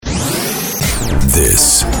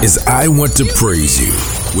This is I Want to Praise You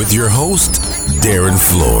with your host, Darren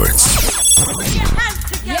Florence.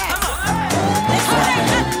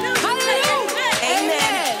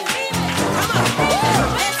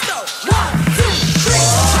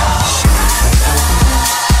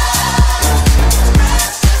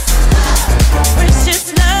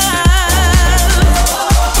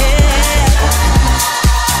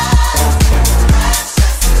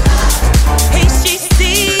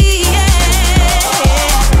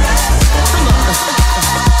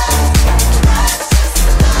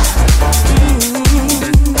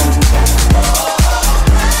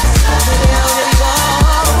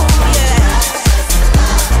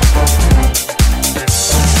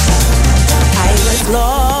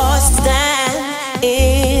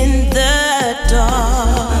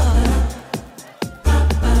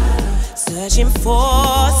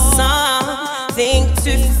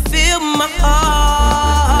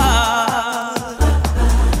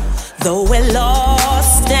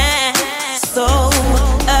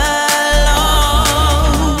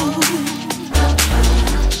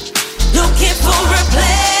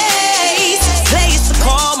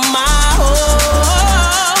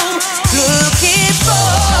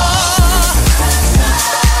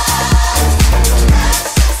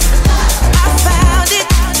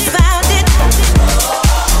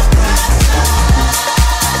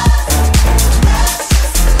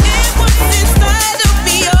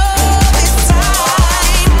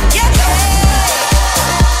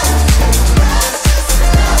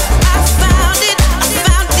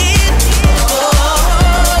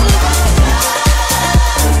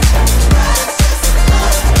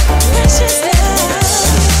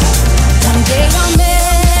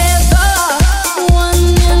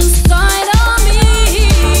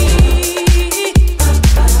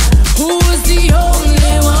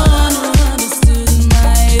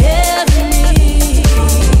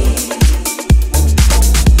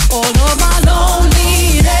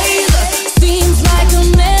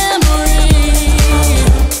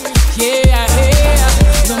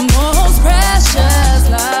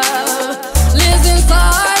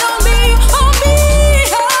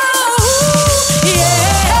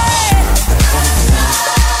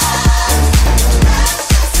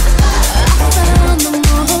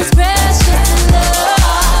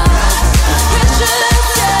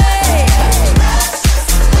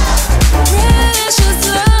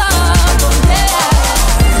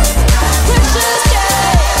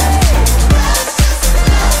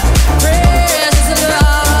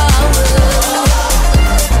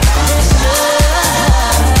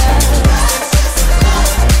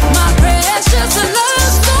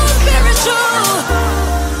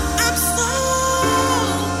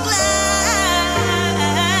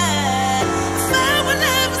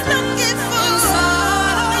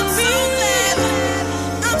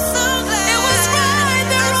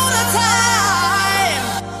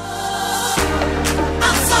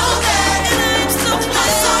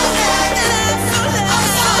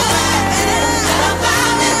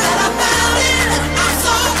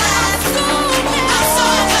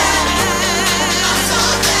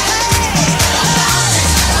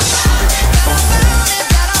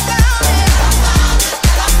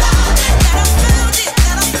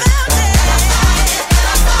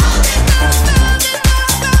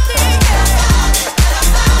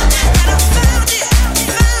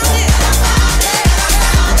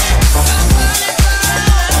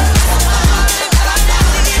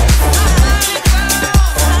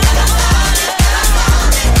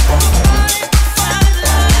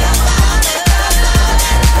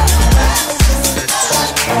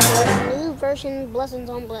 Blessings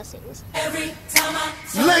on blessings.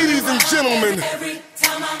 Ladies and gentlemen,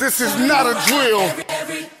 this is not a drill.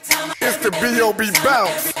 It's the B.O.B.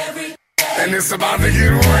 bounce. And it's about to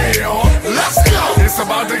get real. Let's go. It's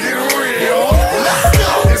about to get real. Let's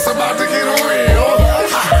go. It's about to get real.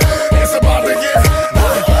 It's about to get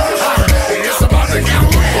It's about to get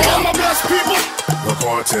real. All my blessed people,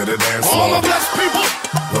 report to the dance floor. All my blessed people,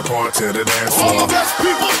 report to the dance floor. All my blessed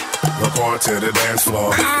people, report to the dance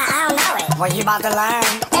floor. I don't know it. What you about to learn?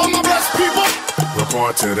 All my blessed people,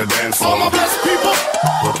 report to the dance floor. All my blessed people,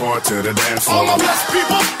 report to the dance floor. All my blessed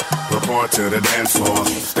people, report to the dance floor.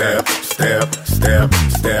 Step, step, step,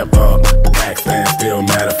 step up. Back stand still,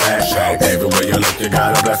 matter of fact. Shout. Everywhere you look, you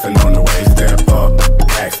got a blessing on the way. Step up.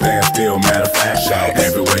 Back stand still, matter of fact. Shout.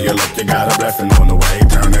 Everywhere you look, you got a blessing on the way.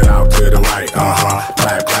 Turn it out to the right.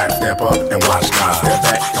 Clap, clap, step up and watch God. Step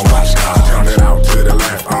back and watch God. Turn it out to the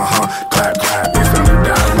left. Clap, clap. It's a new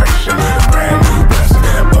direction with a brand new blessing.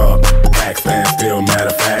 Step up. Back stand still, matter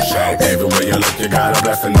of fact. Shout. Everywhere you look, you got a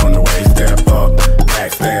blessing on the way. Step up.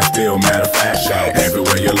 Back stand still. still, matter of fact.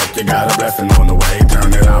 Everywhere you look, you got a blessing on the way.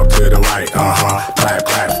 Turn it out to the right, clap,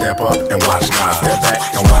 clap, step up and watch God. Step back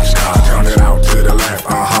and watch God. Turn it out to the left,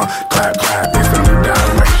 clap, clap. It's a new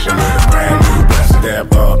direction with a brand new blessing.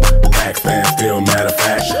 Step up, back, stand still, matter of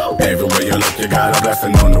fact. Everywhere you look, you got a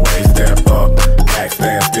blessing on the way. Step up, back,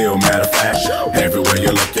 stand still, matter of fact. Everywhere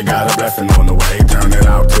you look, you got a blessing on the way. Turn it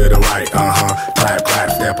out to the right, clap, clap,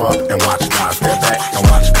 step up and watch God. Step back and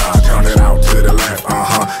watch God. Turn it out to the left,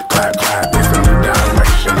 clap, clap. It's a new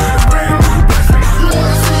direction with a brand new blessing. You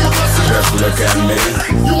wanna see a blessing? Just look at me.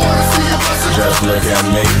 You wanna see a blessing? Just look at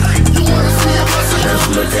me. You wanna see a blessing? Just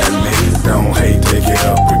look at me. Don't hate, take it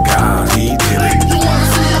up with God. He did it. You wanna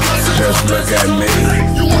see a blessing? Just look at me.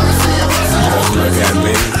 You wanna see a blessing? Just look at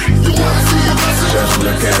me. You wanna see a blessing? Just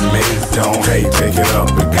look at me. Don't hate, take it up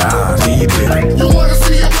with God. He did it. You wanna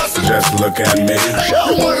see a blessing? Just look at me.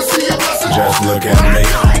 You wanna see a blessing? Just look at me.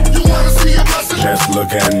 You wanna see a blessing? Just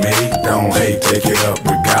look at me. Don't hate, take it up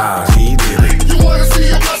with God. He did it. You wanna see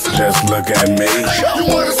a blessing? Just look at me. You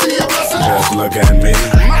wanna see a blessing? Just look at me.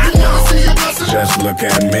 You wanna see a blessing? Just look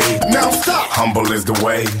at me. Now stop. Humble is the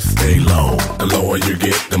way, stay low. The lower you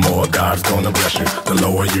get, the more God's gonna bless you. The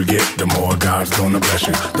lower you get, the more God's gonna bless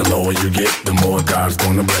you. The lower you get, the more God's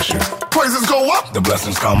gonna bless you. Praises go up. The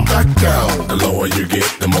blessings come back down. The lower you get,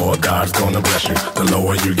 the more God's gonna bless you. The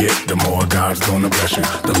lower you get, the more God's gonna bless you.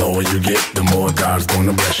 The lower you get, the more God's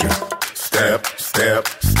gonna bless you. Step, step,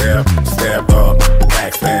 step, step up.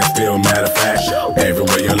 Back, stand still, matter of fact.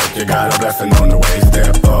 Everywhere you look, you got a blessing on the way.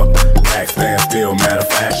 Step up, back, stand still, matter of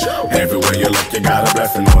fact. Everywhere you look, you got a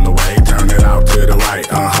blessing on the way. Turn it out to the right,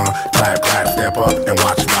 clap, clap, step up and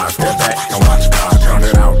watch God. Step back and watch God. Turn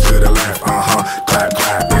it out to the left, clap,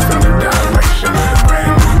 clap. It's a new direction with a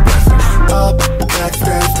brand new blessing. Up, back,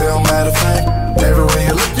 stand still, matter of fact. Everywhere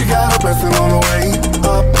you look, you got a blessing on the way.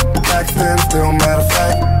 Up, back, stand still, matter of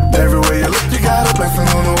fact. Everywhere you look, you got a blessing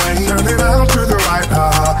on the way. Turn it out to the right,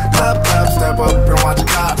 clap, clap, step up and watch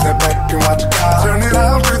God. Step back and watch God. Turn it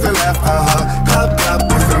out to the left, clap, clap.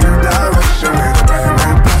 It's a new direction with a brand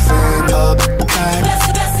new blessing. Up, back.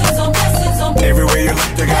 Blessings on blessings on Everywhere you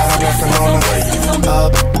look, you got a blessing on the way.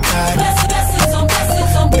 Up, back. blessings on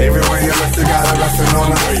blessings on Everywhere you look, you got a blessing on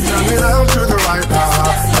the way. Turn it out to the right,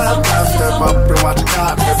 clap, clap, step up and watch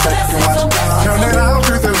God. Step back and watch God. Turn it out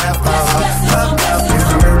to the left, clap, clap.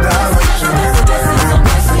 It's a new direction with a brand new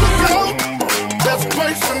blessing. Look out, there's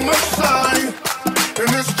grace in mercy, and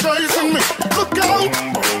it's chasing me. Look out,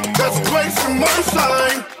 there's grace and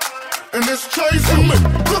mercy, and it's chasing me.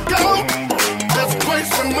 Look out, there's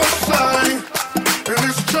grace and mercy, and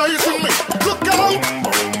it's chasing me. Look out,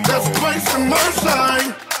 there's grace and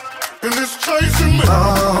mercy, and it's chasing me.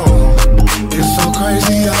 Oh, it's so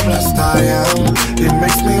crazy how blessed I am. It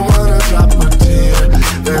makes me wanna drop a tear.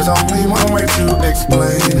 There's only one way to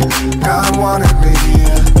explain. God wanted me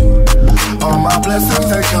here. All my blessings,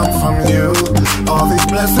 they come from you. All these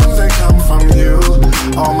blessings, they come from you.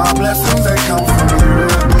 All my blessings, they come from you.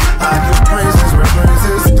 I give praises where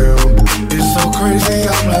praises due. It's so crazy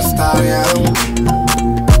how blessed I am.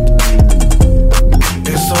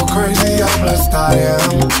 It's so crazy how blessed I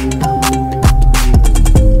am.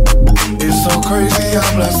 It's so crazy how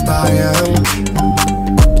blessed I am.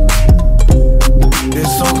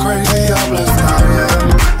 It's so crazy how blessed I am.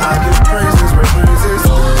 I give praises where praises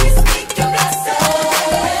due.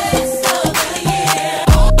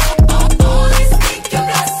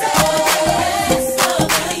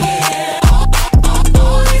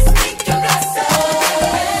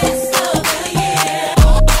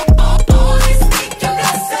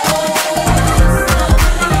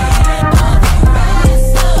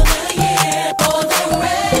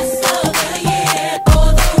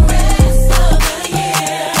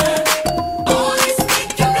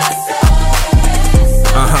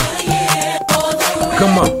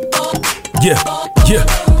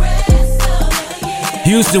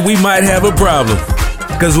 Houston, we might have a problem.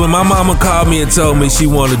 Cause when my mama called me and told me she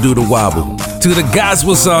wanted to do the wobble to the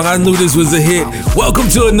gospel song, I knew this was a hit. Welcome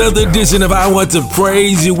to another edition of I Want to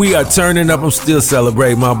Praise You. We are turning up. I'm still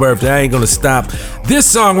celebrating my birthday. I ain't gonna stop. This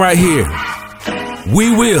song right here,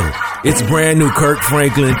 We Will. It's brand new. Kirk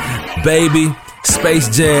Franklin, Baby, Space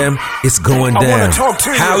Jam. It's going down.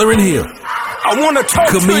 Hollering Hill. I wanna talk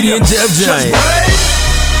Comedian to you. Jeff Giant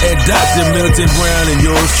and Dr. Milton Brown and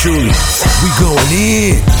yours truly. We going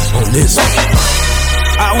in on this one.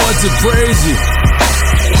 I want to praise you.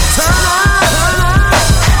 Turn on, turn on.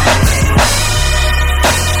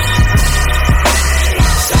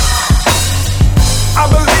 I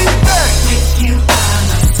believe that with you by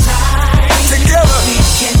my side, together we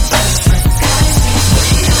can touch the skies.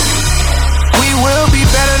 We will be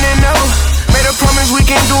better than ever. Made a promise we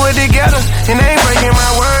can do it together, and they ain't breaking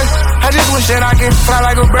my word. I just wish that I could fly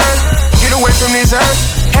like a bird, get away from this earth.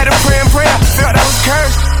 Had to pray and pray, I felt I was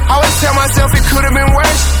cursed. I always tell myself it could have been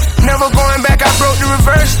worse. Never going back, I broke the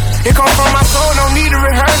reverse. It come from my soul, no need to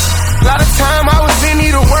rehearse. A lot of time I was in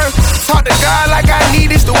need of work. Talk to God like I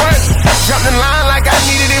needed to work. Jumped in line like I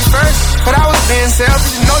needed it first. But I was being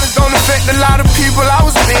selfish. Know this don't affect a lot of people. I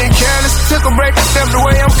was being careless. Took a break and stepped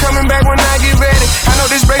away. I'm coming back when I get ready. I know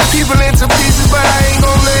this breaks people into pieces, but I ain't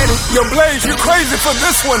gon' let it. Yo, Blaze, you crazy for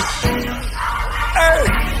this one. Hey,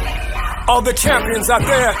 all the champions out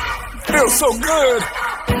there feel so good.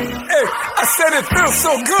 Hey, I said it feels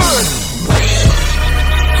so good.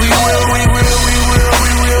 We will, we will, we will,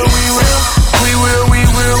 we will, we will. We will, we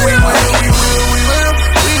will, we will, we will, we will.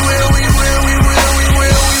 We will, we will, we will, we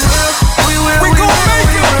will, we will. We will, we gon'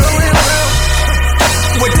 make it.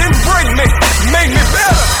 What didn't break me made me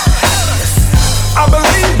better. I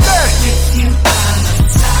believe that.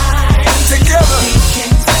 Together,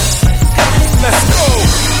 let's go.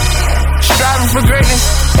 Striving for greatness,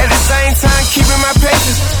 at the same time keeping my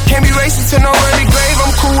patience. Can't be racing to no early grave,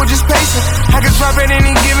 I'm cool with just pacing. I can drop at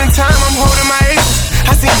any given time, I'm holding my aces.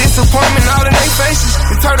 I see disappointment all in their faces.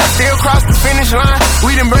 The turtle still cross the finish line.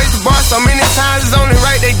 We done break the bar so many times, it's only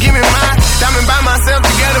right they give me mine. Diamond by myself,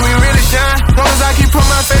 together we really shine. Long as I keep putting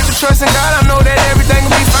my faith and trust in God, I know that everything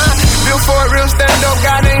will be fine. Built for it, real stand up,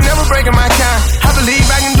 God ain't never breaking my kind. I believe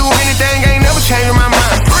I can do anything, ain't never changing my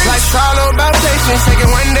mind. Life's all about patience, take it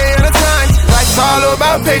one day at a time. Life's all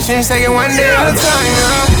about patience, take it one day at a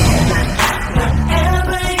time,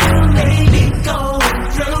 Whatever you may be going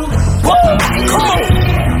through, Come on.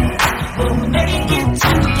 we'll make it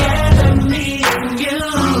together, me and you.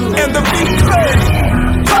 And the beat plays.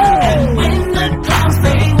 When the clouds,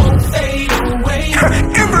 they won't fade away.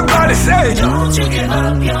 Everybody say, Don't you give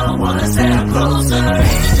up, you wanna step closer.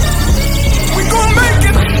 we gon' make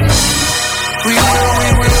it. We will, we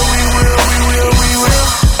will, we will, we will, we will.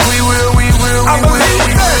 We will, we will, I we will, believe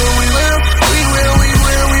we that. will, we will. We will, we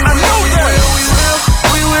will, we I will, know we that. will, we will.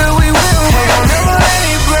 We will, we will. Hey, I'll never let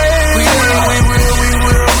it break. We will, we will, we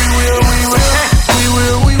will, we will, we will. We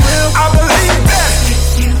will, we will. I believe that.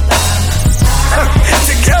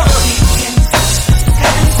 Together.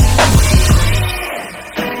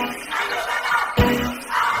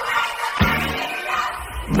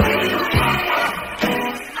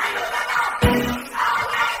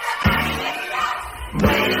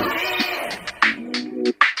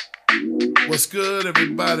 What's good,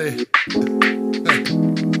 everybody?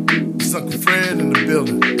 It's Uncle Fred in the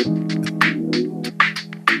building.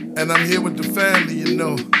 And I'm here with the family, you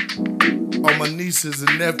know. All my nieces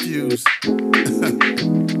and nephews.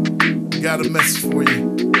 Got a message for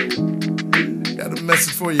you. Got a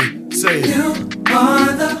message for you. Say it. You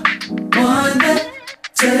are the one that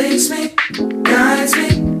takes me, guides me,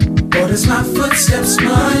 orders my footsteps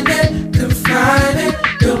Monday through Friday,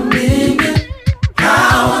 dominion,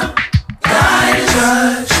 power, guidance,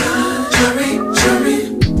 judge, jury,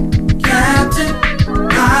 captain,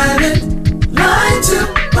 pilot, light to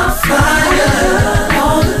my fire,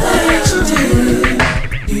 all the things you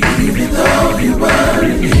did, even though you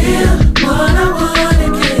weren't here, what I wanna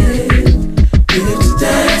give to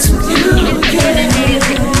dance with you again.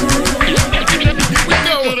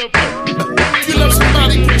 If you love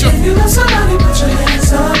somebody, put your If you love somebody, put your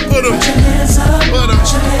hands up. Put 'em. Put your hands up.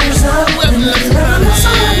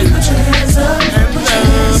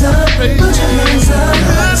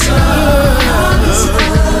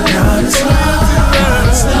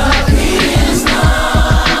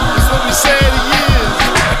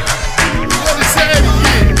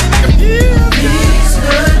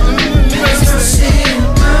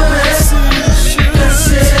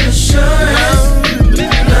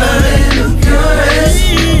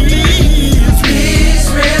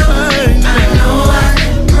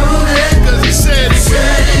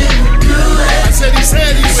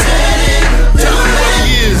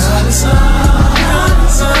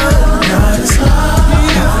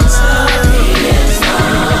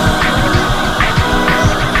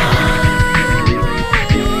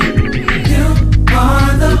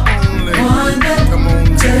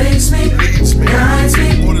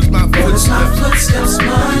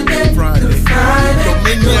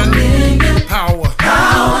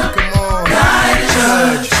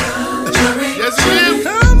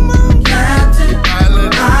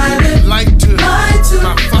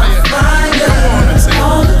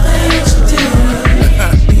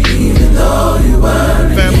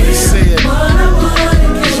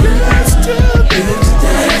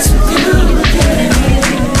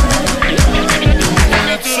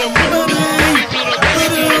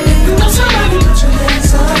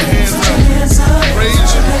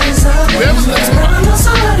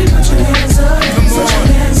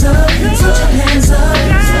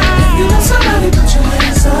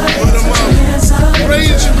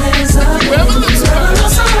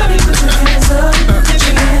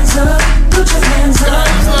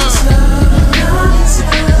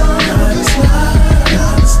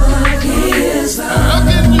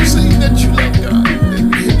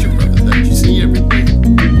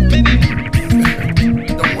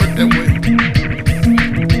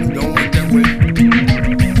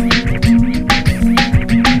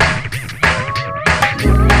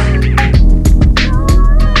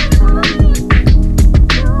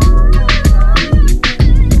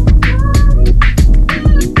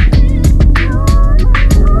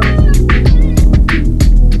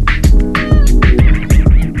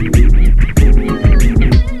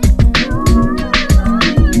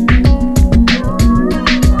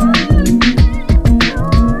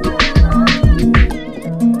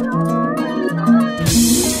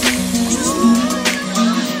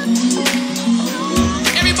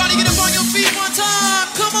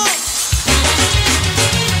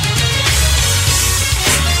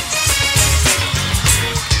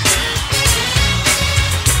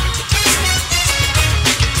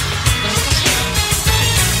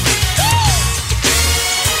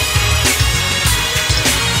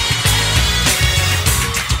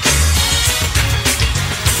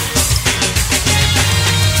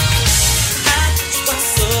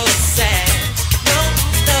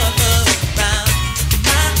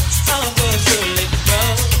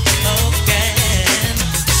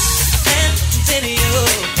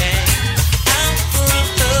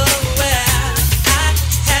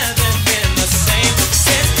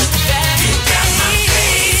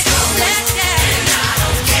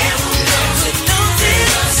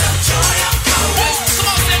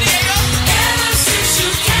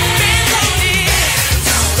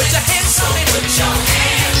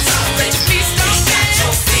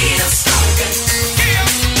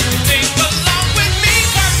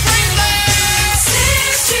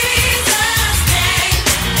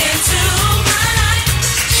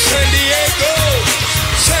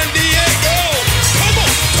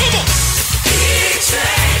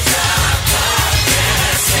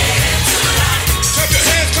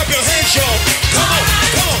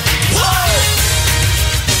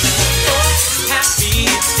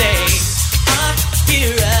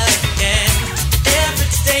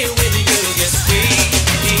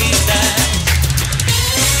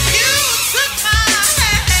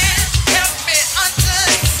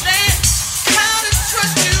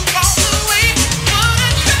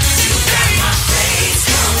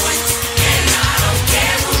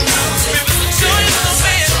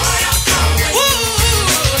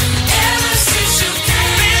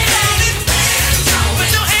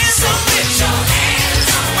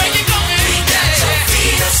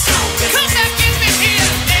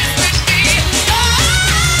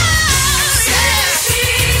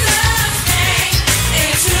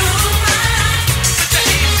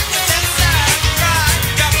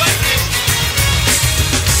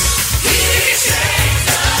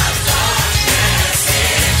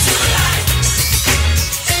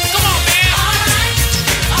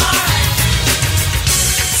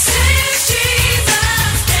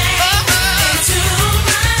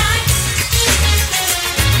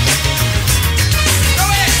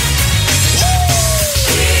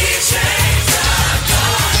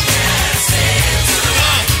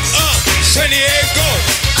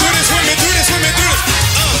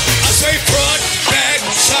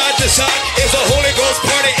 decide. It's a Holy Ghost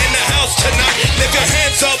party in the house tonight. Lift your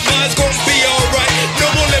hands up, mine's gonna be alright. No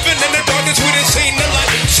more living in the darkness, we done seen the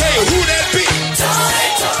light. Say who that be?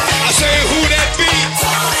 I say who that be?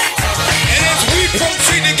 And as we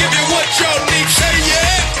proceed to give you what y'all need, say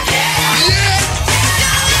yeah. Yeah.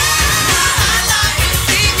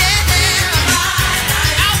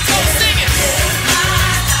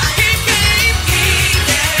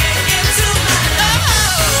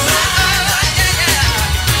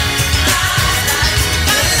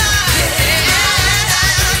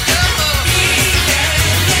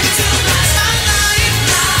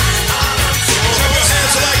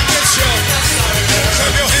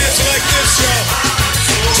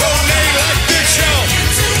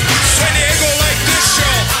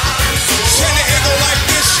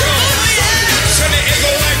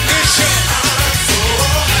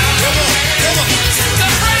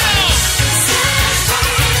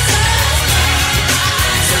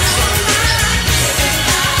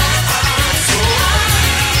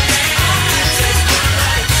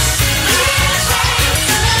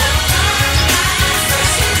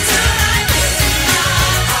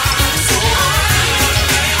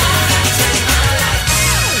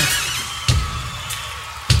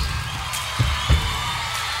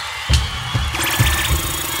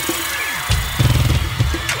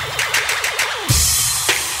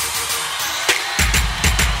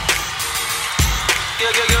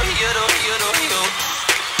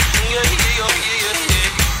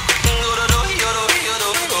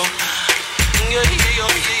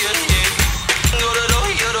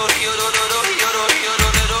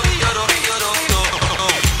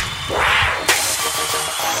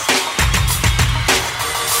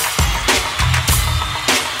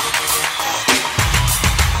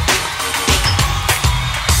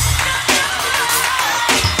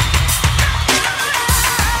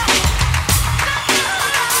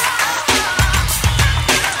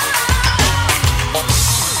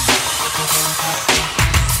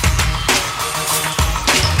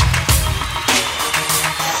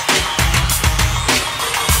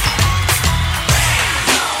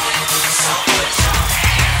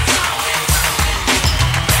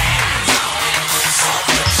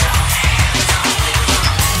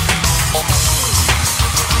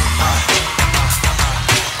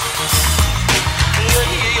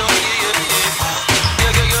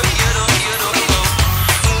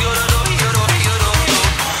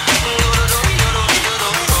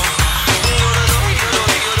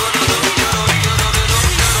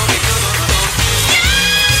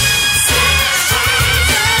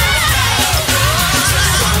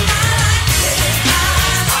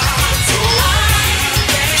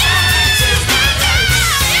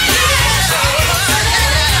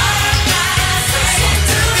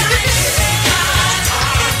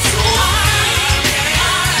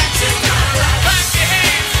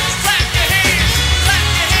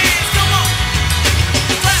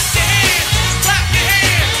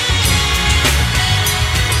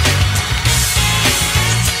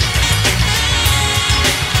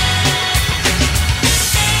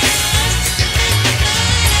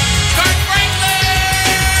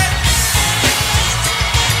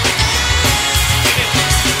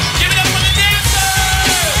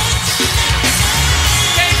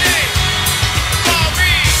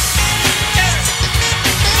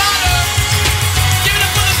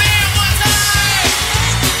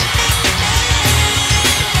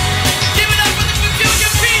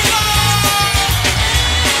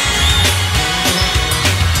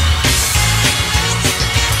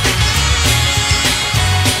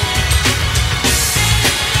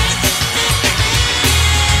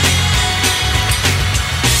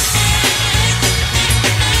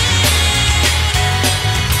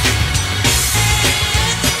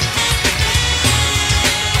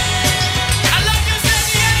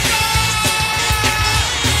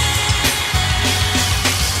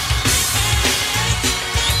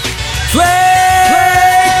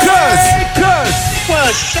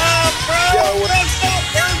 What's up, bro? What's up,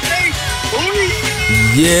 birthday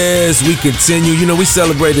boy? Yes, we continue. You know, we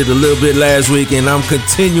celebrated a little bit last week, and I'm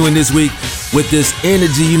continuing this week with this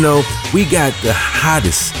energy. You know, we got the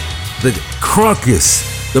hottest, the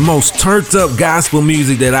crunkest, the most turned up gospel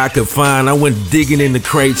music that I could find. I went digging in the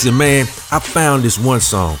crates, and man, I found this one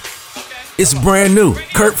song. It's brand new.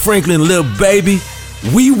 Kirk Franklin, Lil Baby,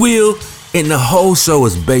 We Will, and the whole show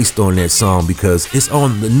is based on that song because it's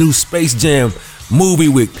on the new Space Jam movie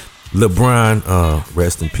with LeBron.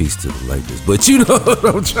 Rest in peace to the Lakers. But you know what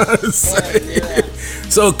I'm trying to say.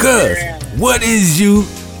 So, cuz, what is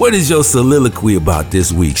your soliloquy about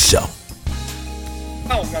this week's show?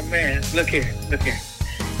 Oh, my man, look here.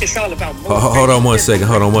 It's all about motivation.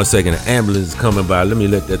 Hold on one second. The ambulance is coming by. Let me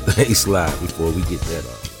let that thing slide before we get that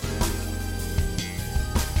off.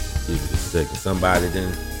 Give it a second. Somebody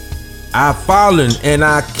then. I've fallen and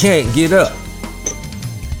I can't get up.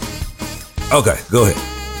 Okay, go ahead.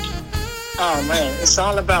 Oh man, it's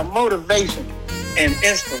all about motivation and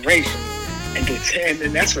inspiration, and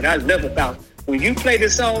that's what I love about when you play the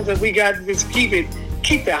songs that we got. Just keep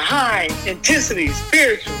the high intensity,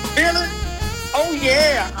 spiritual feeling. Oh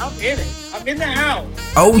yeah, I'm in it. I'm in the house.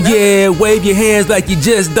 Oh yeah, wave your hands like you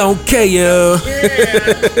just don't care. Yeah.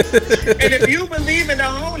 And if you believe in the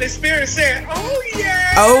Holy Spirit, say, oh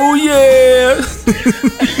yeah. Oh yeah.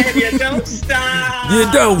 And you don't stop. You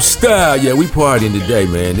don't stop. Yeah, we partying today,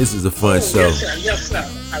 man. This is a fun show. Yes, sir.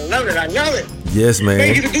 I love it. Yes, man.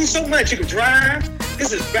 Man, you can do so much. You can drive.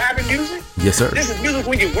 This is driving music. Yes, sir. This is music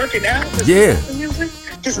when you're working out. Yeah.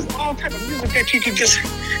 This is all type of music that you can just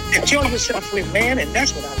enjoy yourself with, man. And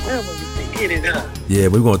that's what I love when you get it up. Yeah,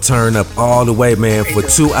 we're going to turn up all the way, man, for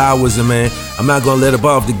 2 hours. And, man, I'm not going to let up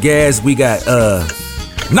off the gas. We got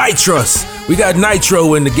nitrous. We got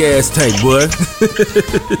nitro in the gas tank, boy.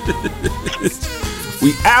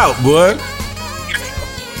 We out, boy.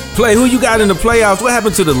 Play, who you got in the playoffs? What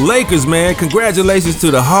happened to the Lakers, man? Congratulations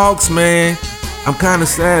to the Hawks, man. I'm kind of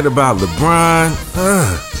sad about LeBron.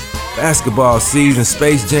 Basketball season,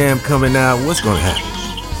 Space Jam coming out. What's going to happen?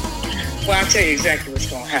 Well, I'll tell you exactly what's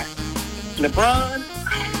going to happen. LeBron,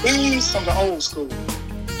 he's from the old school.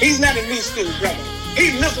 He's not a new school brother.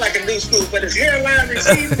 He looks like a new school, but his hairline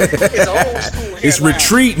receding is an old school hairline. It's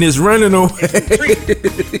retreating. It's running away.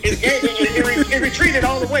 It retreated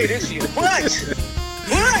all the way this year.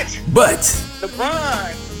 But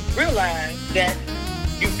LeBron realized that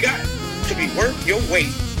you got to be worth your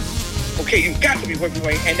weight. Okay, you got to be worth your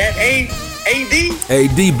weight. And that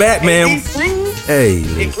AD Batman, he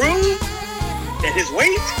proved that his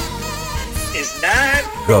weight is not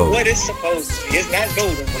what it's supposed to be. It's not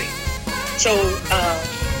golden weight. So,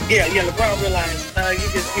 LeBron realized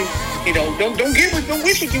don't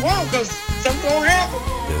wish what you want, because something gonna happen.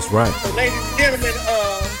 That's right. So, ladies and gentlemen,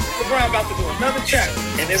 LeBron about to do another chapter,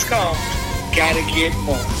 and it's called "Gotta Get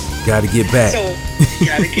More." Gotta get back. So,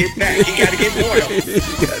 gotta get back. He gotta get more though,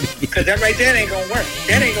 because that right there ain't gonna work.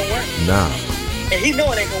 That ain't gonna work. Nah. And he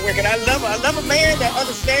know it ain't gonna work. And I love a man that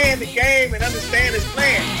understands the game and understands his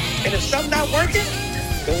plan. And if something not working,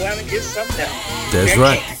 go out and get something else. That's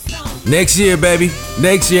right. Next year, baby.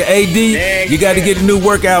 Next year, AD, you got to get a new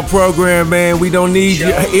workout program, man. We don't need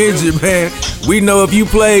you injured, man. We know if you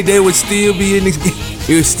played, they would still be in the.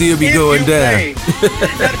 It would still be going down.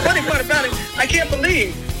 Now the funny part about it, I can't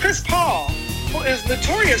believe Chris Paul, who is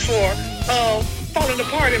notorious for falling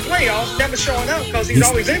apart in playoffs, never showing up because he's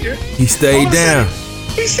always injured. He stayed down.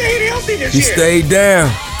 He stayed healthy this year. He stayed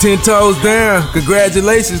down. 10 toes down.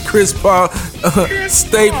 Congratulations, Chris Paul.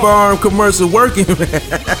 State Farm commercial working, man.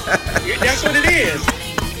 That's what it is.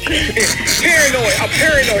 A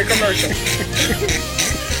paranoid commercial.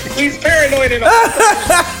 He's paranoid in a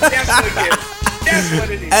That's what it is. That's what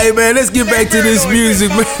it is. Hey, man, let's get back to this music,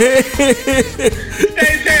 man.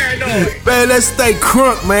 Stay paranoid. Man, let's stay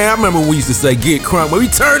crunk, man. I remember we used to say get crunk, but we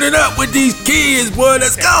turn it up with these kids, boy.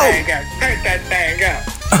 Let's go. Turn that thing up.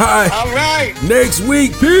 All right. Next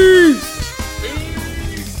week. Peace.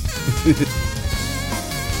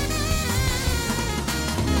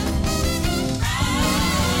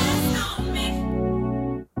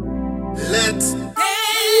 Let's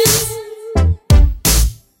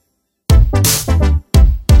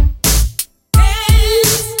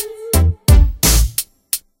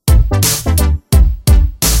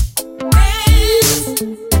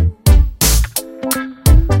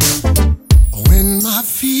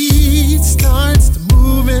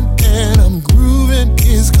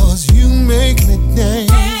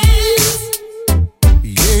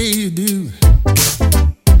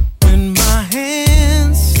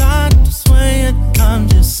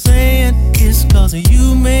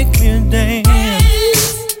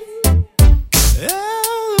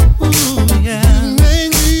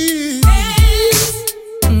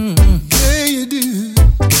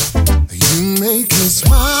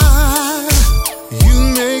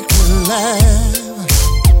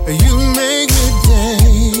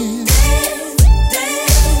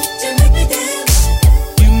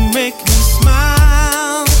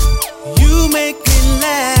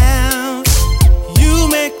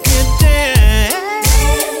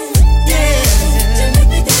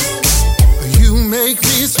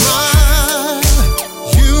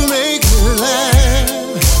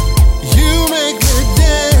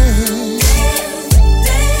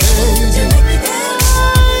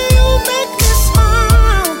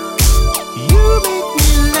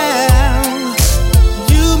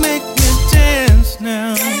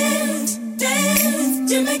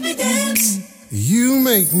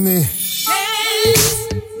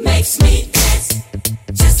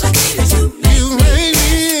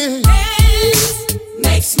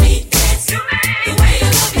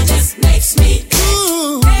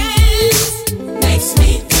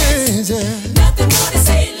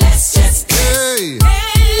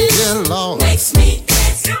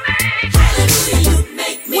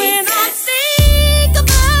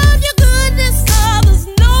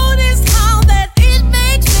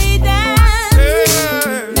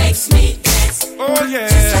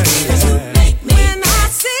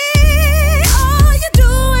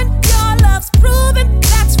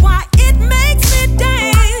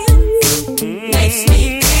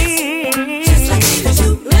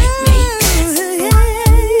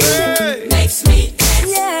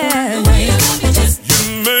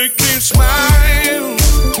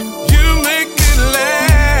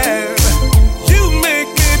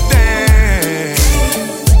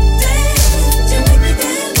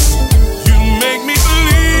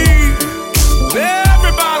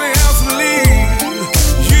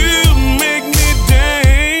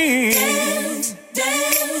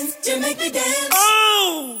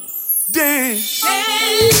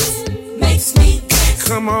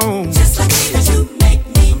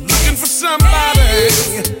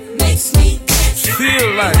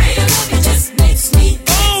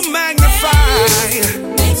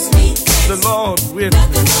the Lord with me.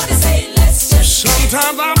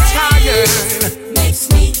 Sometimes I'm tired,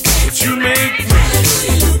 but you make me.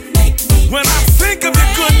 When I think of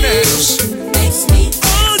your goodness,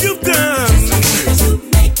 all you've done,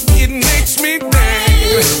 it makes me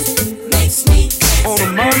dance. On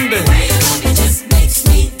a Monday,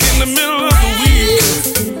 in the middle of the week,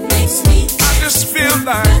 I just feel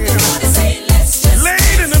like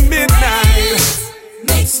late in the midnight.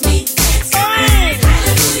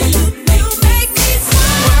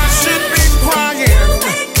 When I should be crying,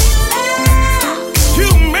 you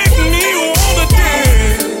make me wanna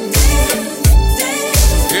dance.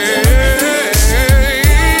 Yeah.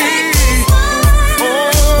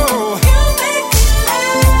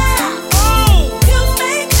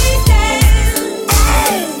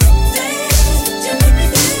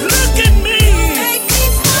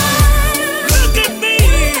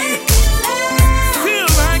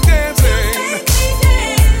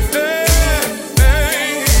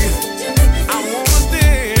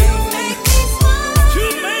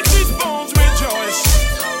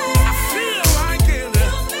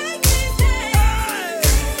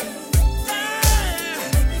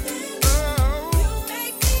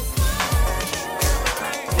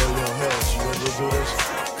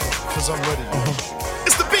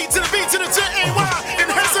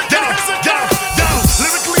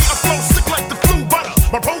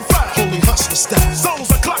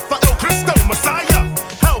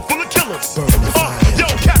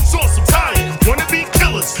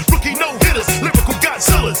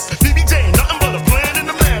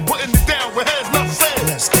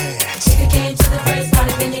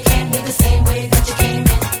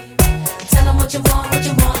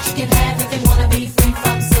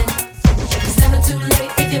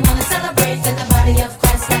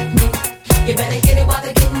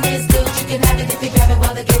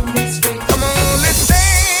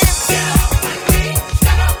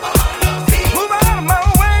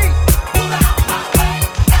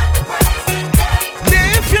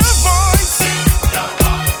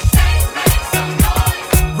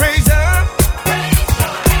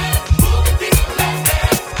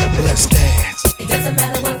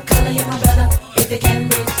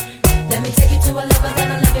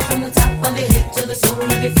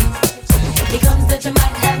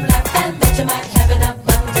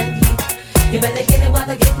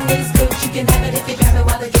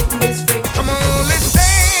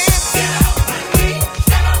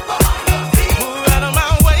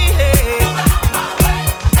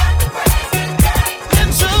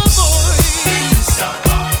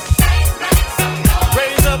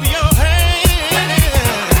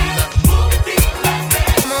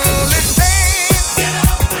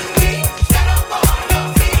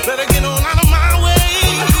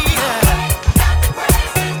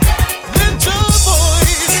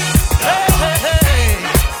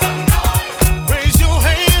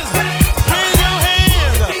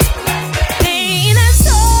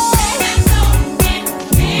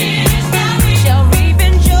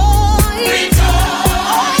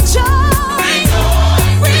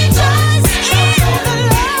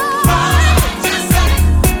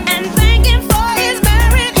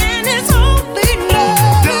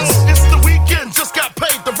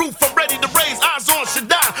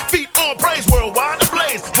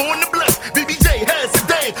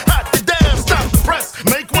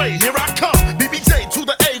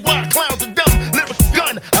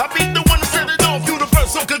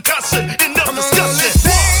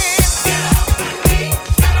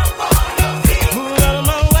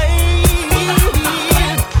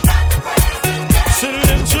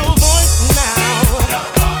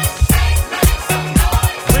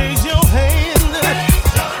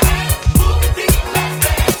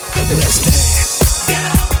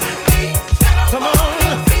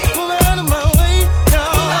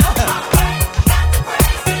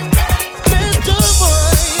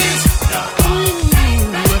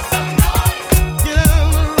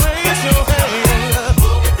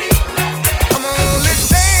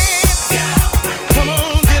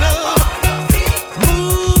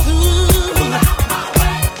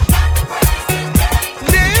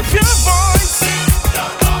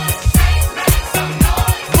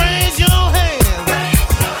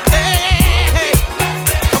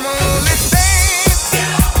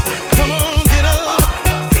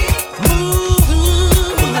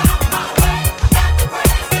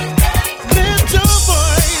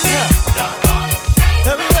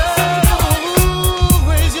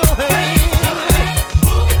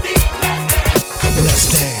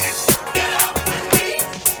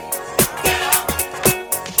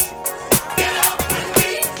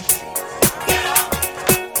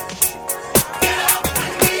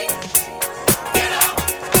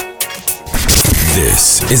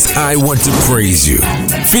 This is I Want to Praise You,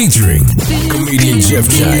 featuring comedian Jeff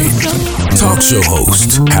Giant, talk show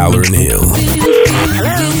host Halloran Hill,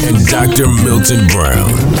 and Dr. Milton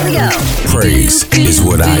Brown. Praise is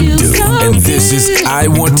what I do, and this is I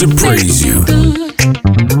Want to Praise You.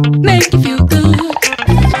 Make you feel good.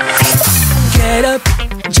 Get up,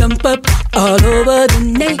 jump up all over the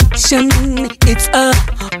nation. It's a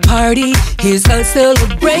party, here's a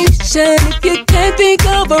celebration. If you can't think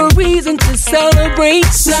of a reason to celebrate,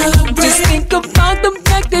 just think about the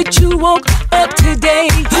fact that you woke up today.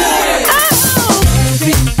 Hey. Oh.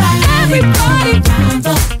 Everybody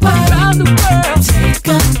around the world, take a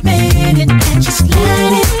minute and just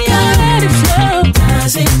let it go. Let it flow.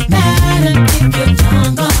 Doesn't matter if you're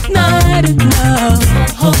young or not enough.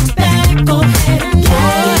 Don't hold back, go ahead and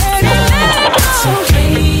let it go. It's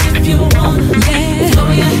okay if you wanna throw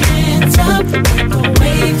your hands up, break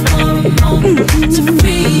away for a moment to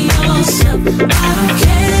free yourself. I don't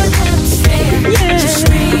care that it's fair, just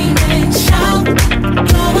scream and shout.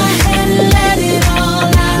 Go ahead and let it all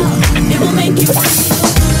out. It will make you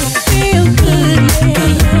feel good,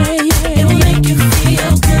 yeah. It will make you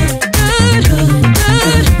feel good,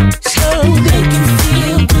 good. So make you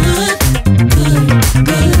feel good,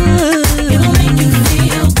 good. It will make you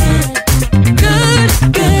feel good,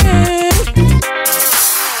 good.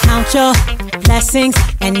 Count your blessings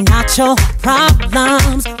and not your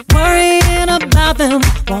problems. Worrying about them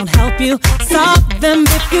won't help you solve them.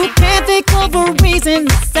 If you can't think of a reason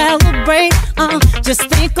to celebrate, just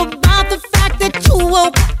think about the fact that you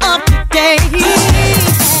woke up today.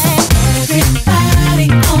 Everybody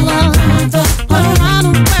all around the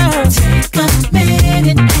world, take a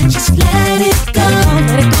minute and just let it go.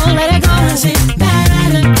 Let it go, let it go. Doesn't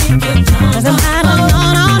matter if you're young. Doesn't matter,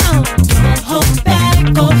 no. Don't hold back,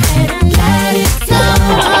 go ahead and let it flow.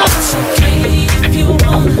 It's okay if you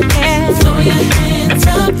wanna throw your hands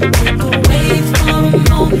up, break away for a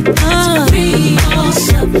moment to free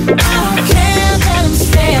yourself. I don't care that I'm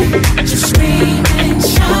scared, just scream and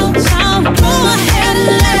shout. Go ahead and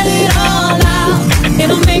let it all out.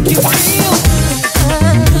 It'll make you feel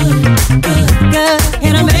good, good.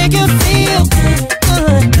 It'll make you feel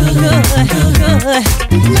good, good.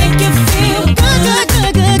 Make you feel good,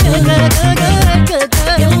 good.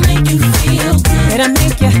 It'll make you feel good. It'll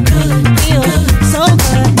make you feel so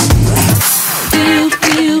good.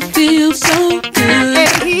 Feel so good.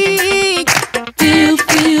 Hey. Feel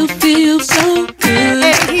so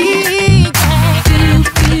good. Hey.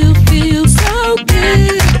 Feel so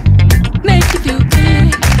good. Make you feel good.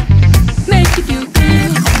 Make you feel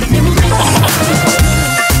good. It will make you feel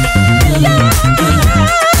good.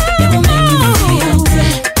 It will make you feel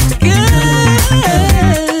good.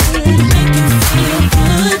 Make you feel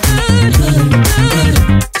good.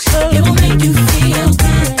 So it will make you feel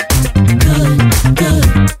good.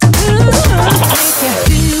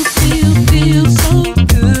 Feel so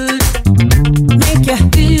good. Make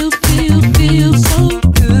you feel so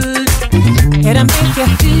good. It'll make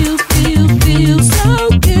you feel so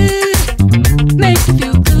good. Make you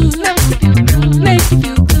feel good. Make you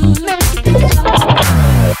feel good.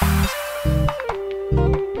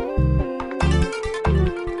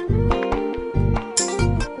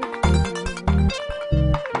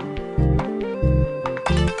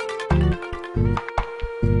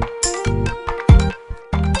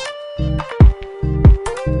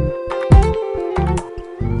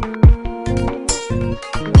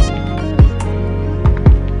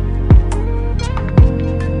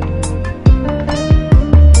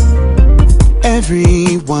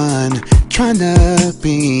 Everyone trying to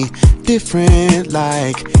be different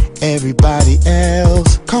like everybody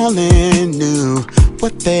else, calling new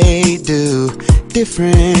what they do,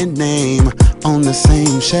 different name on the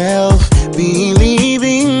same shelf,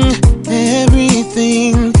 believing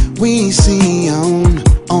everything we see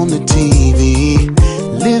on the TV,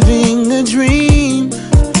 living a dream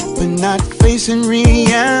but not facing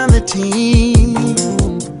reality.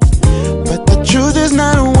 But the truth is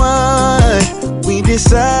not what we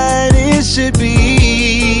decide it should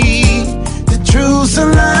be. The truth's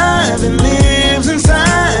alive and lives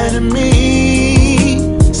inside of me.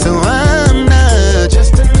 So I'm not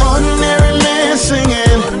just an ordinary man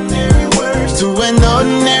singing ordinary words to an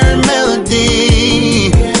ordinary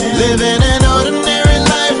melody, living an ordinary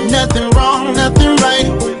life, nothing wrong, nothing right,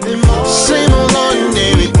 same old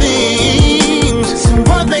ordinary things. And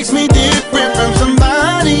what makes me different from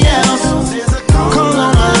somebody else? Call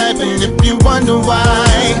on my life, and if you wonder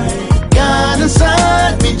why, God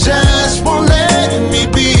inside me just won't let me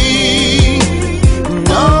be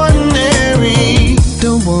ordinary.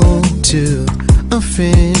 Don't want to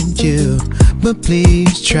offend you, but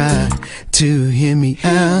please try to hear me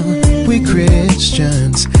out. We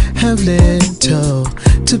Christians have little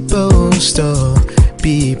to boast or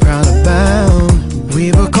be proud about.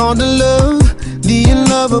 We were called to love the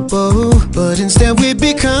unlovable, but instead we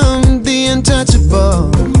become the untouchable.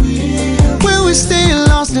 Will we stay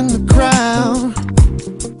lost in the crowd,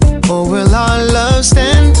 or will our love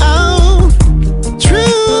stand out?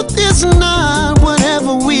 Truth is not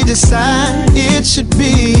whatever we decide it should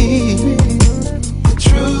be. The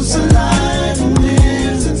truth's alive and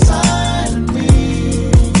lives inside of me.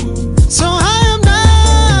 So I am not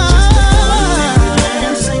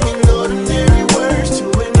singing ordinary words to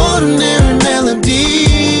an ordinary melody.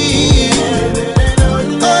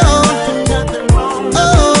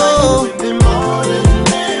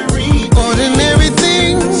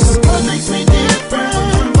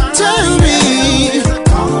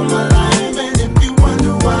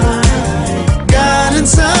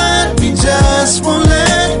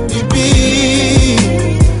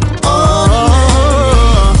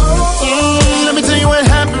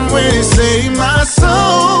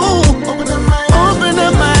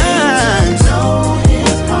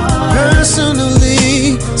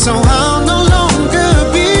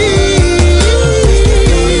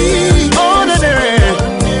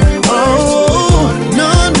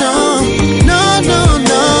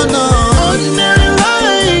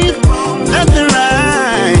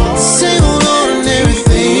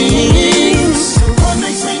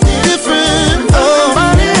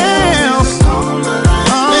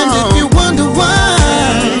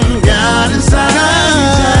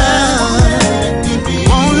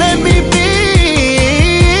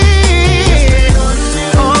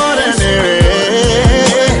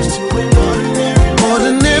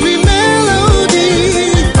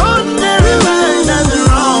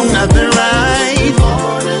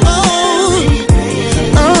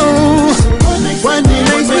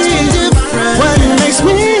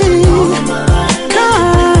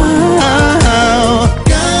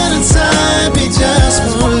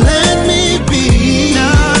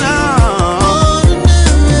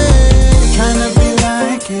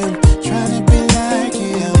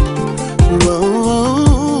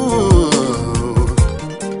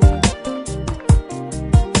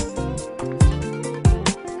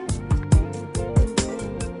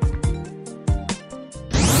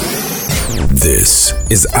 This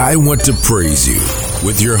is I Want to Praise You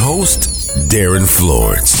with your host, Darren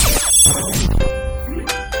Florence.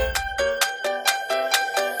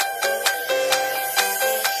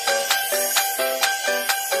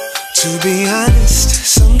 To be honest,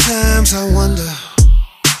 sometimes I wonder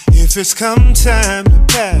if it's come time to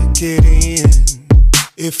pack it in.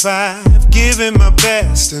 If I've given my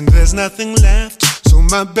best and there's nothing left, so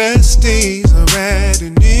my best days are at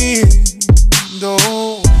an end.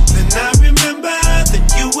 Oh, then I remember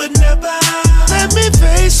that you would never let me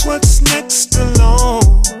face what's next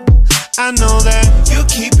alone. I know that you're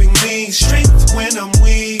keeping me strength when I'm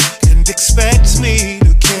weak and expect me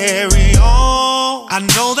to carry on. I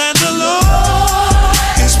know that the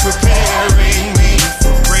Lord is preparing me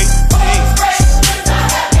for great things,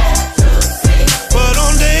 but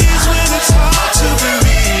on days when it's hard to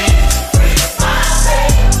believe,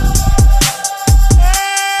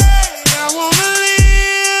 hey, I wanna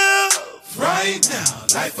live right now,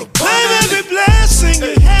 life abundant. Claim every blessing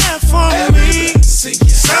you have for me.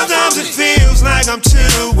 Sometimes it feels like I'm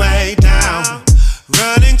too way down,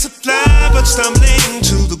 running to fly but stumbling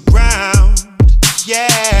to the ground. Yeah,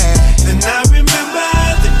 and I remember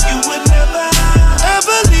that you would never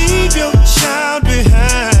ever leave your child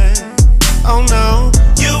behind. Oh no,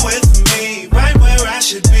 you're with me right where I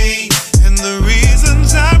should be, and the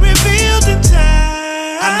reasons I revealed in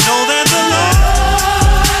time. I know that the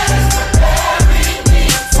Lord is preparing me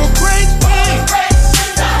for great things,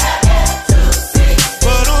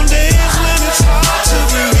 but on days when it's hard to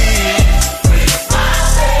believe,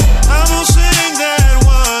 I'm gonna sing that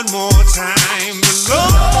one more time.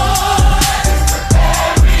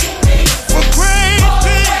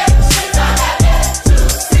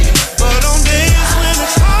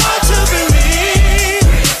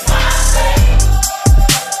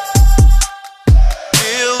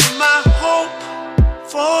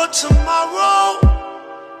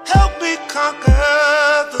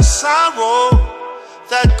 Conquer the sorrow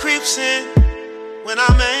that creeps in when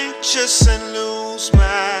I'm anxious and lose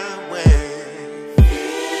my way.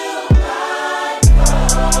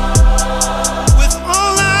 With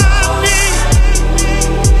all I need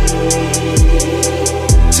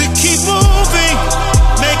to keep moving,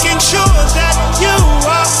 making sure that you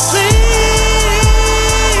are pleased.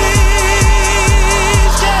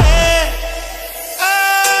 Yeah.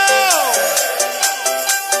 Oh.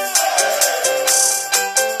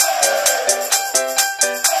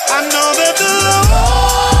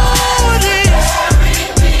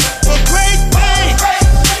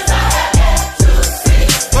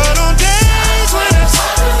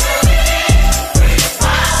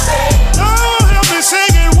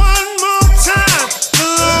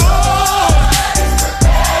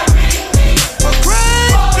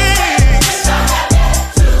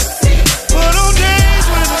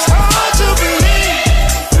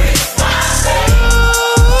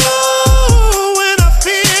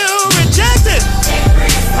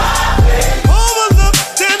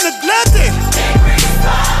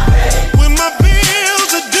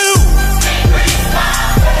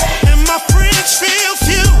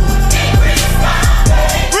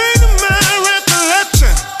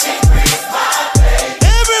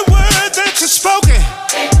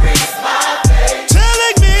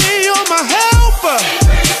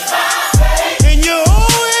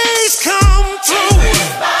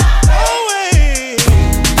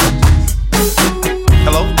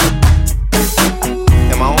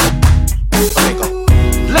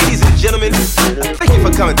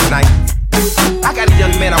 telling tonight. I got a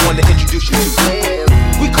young man I wanted to introduce you to.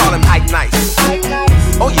 We call him Ike Nice.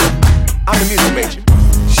 Oh yeah, I'm a music major.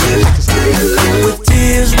 With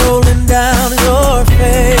tears rolling down your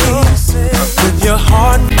face, with your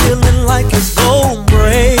heart feeling like it's gon'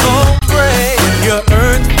 break, when your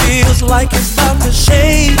earth feels like it's about to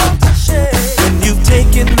shake, when you've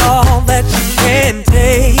taken all that you can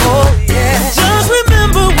take, just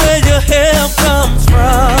remember where your help comes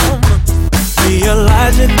from.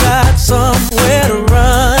 Realize you got somewhere to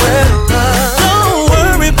run. Don't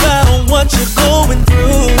worry about what you're going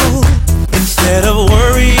through. Instead of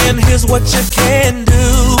worrying, here's what you can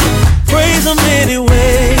do. Praise him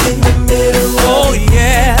anyway. Oh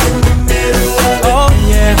yeah. Oh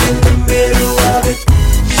yeah.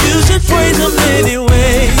 You should praise him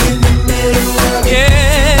anyway.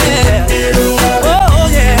 Yeah. Oh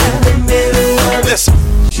yeah. Listen.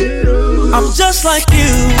 I'm just like you.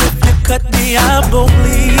 If you cut me, I'm gon'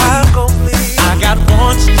 bleed. I got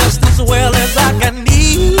wants just as well as I got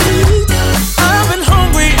needs. I've been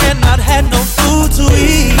hungry and not had no food to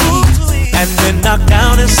eat, and been knocked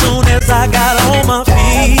down as soon as I got on my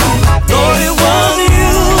feet. Lord, it was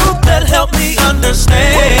you that helped me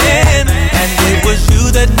understand, and it was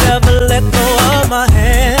you that never let go of my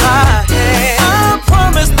hand. I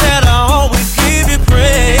promise that I'll always give you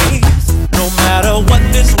praise, no matter what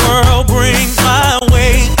this world brings my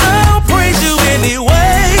way. I'll praise you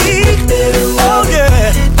anyway. Oh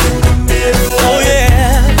yeah. Oh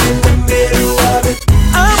yeah.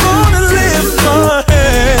 I'm gonna lift my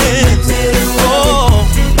hands. Oh,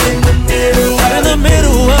 right in the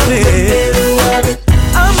middle of it.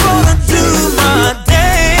 I'm gonna do my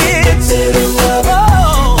dance.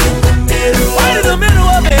 Oh, right in the middle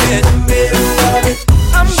of it.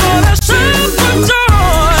 I'm gonna shout for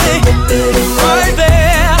joy. Right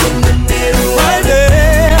there. Right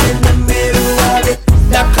there.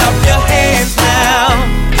 Now clap your hands now.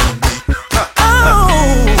 Oh.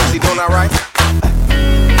 Is he doing all right?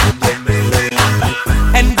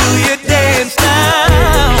 And do your dance now.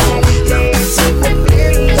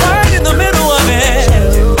 Right in the middle of it.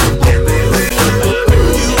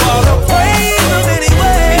 You ought to praise him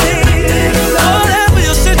anyway. Whatever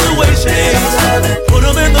your situation is, put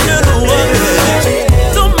him in the middle of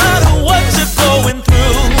it. No matter what you're going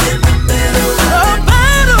through, the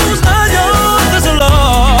battle's not yours, it's the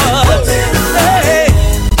Lord's. Hey,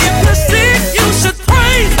 if you're sick, you should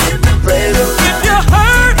praise him. If you're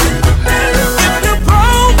hurt, if you're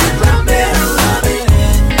broke,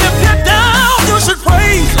 if you're down, you should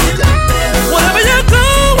praise him. Whatever you're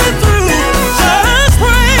going through, just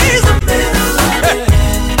praise him.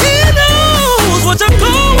 He knows what you're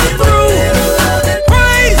going through.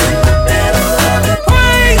 Praise him.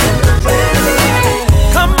 Praise him.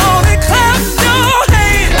 Come on and clap your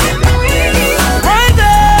hands. Right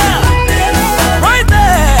there. Right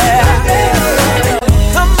there.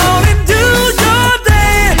 Come on and do your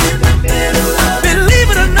dance. Believe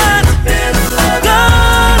it or not,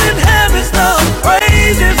 God in heaven's the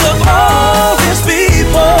praises of all his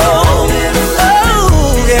people.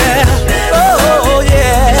 Oh yeah. Oh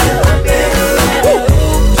yeah. Woo.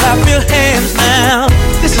 Clap your hands now.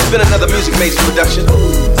 This has been another Music Maze production.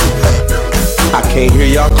 I can't hear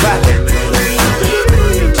y'all clapping.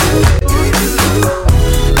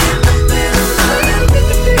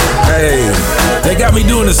 Hey, they got me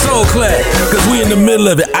doing the soul clap because we in the middle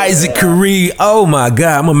of it. Isaac Carree, oh my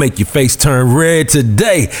God, I'm gonna make your face turn red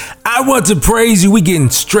today. I want to praise you. We getting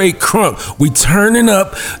straight crunk. We turning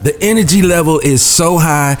up. The energy level is so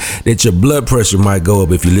high that your blood pressure might go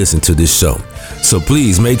up if you listen to this show. So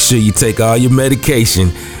please make sure you take all your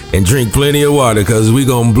medication and drink plenty of water because we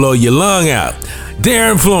gonna blow your lung out.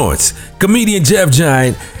 Darren Florence, comedian Jeff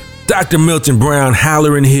Giant, Dr. Milton Brown,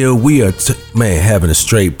 Halloran Hill. We are, having a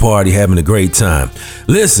straight party, having a great time.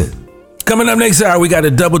 Listen, coming up next hour, we got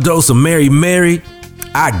a double dose of Mary Mary.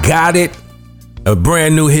 I Got It, a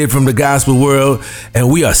brand new hit from the gospel world, and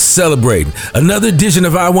we are celebrating another edition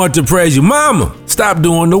of I Want to Praise You. Mama, stop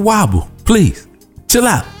doing the wobble, please. Chill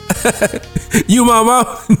out. You,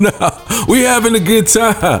 mama? No, we having a good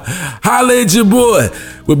time. Holla at your boy.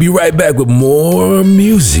 We'll be right back with more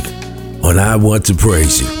music on I Want to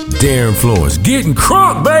Praise You. Darren Florence, getting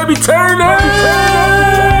crunk, baby. Turn up.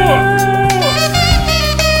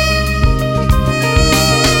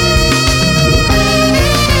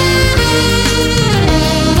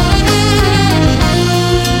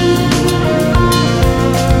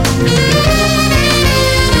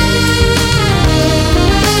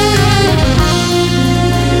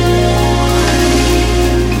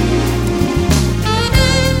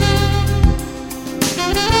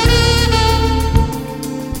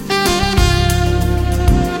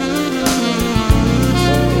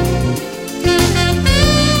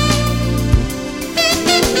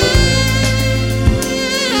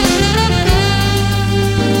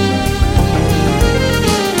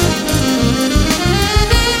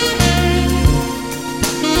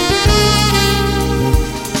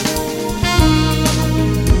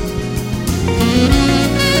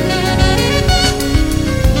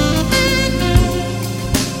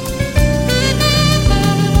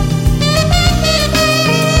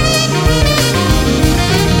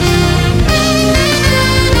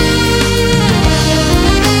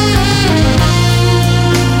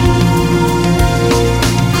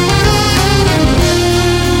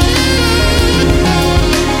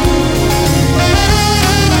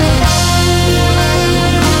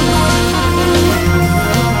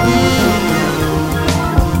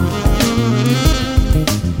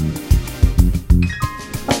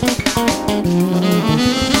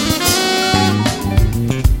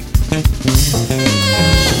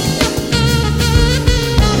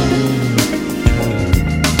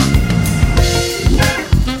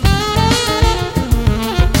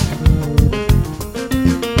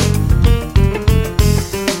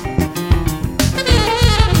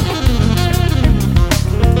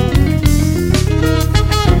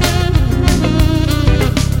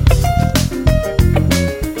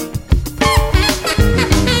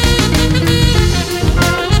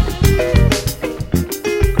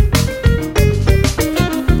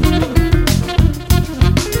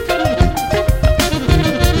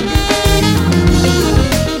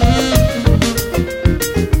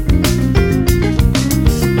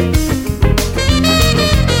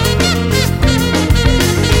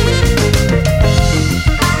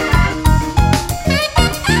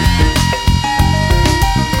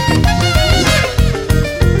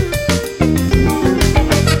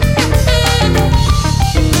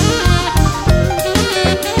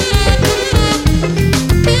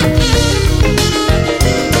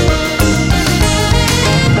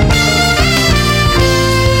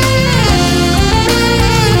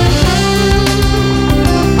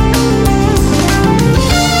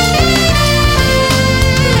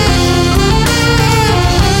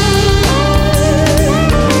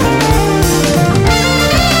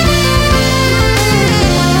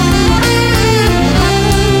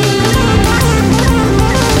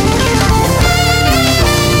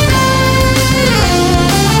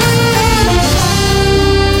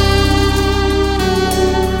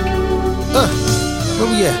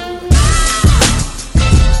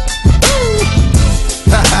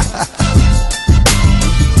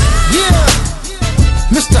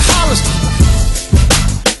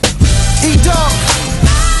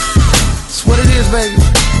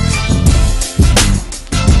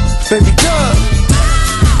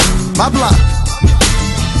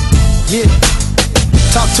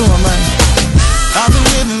 Talk to him, man. I've been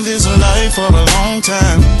living this life for a long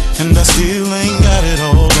time, and I still ain't got it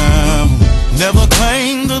all down. Never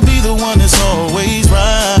claimed to be the one that's always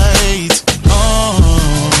right.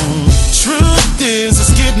 Truth is,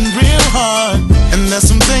 it's getting real hard, and there's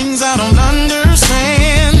some things I don't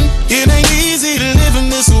understand. It ain't easy to live in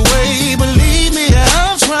this way, believe me,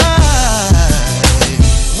 I've tried.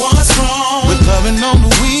 What's wrong with loving on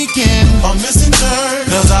the weekend or missing church?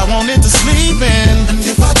 Cause I wanted to sleep in, and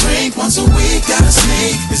if I drink once a week, gotta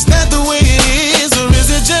sneak. Is that the way it is, or is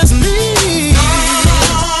it just me? Oh,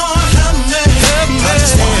 help me, help me. I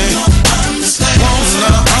just wanna understand.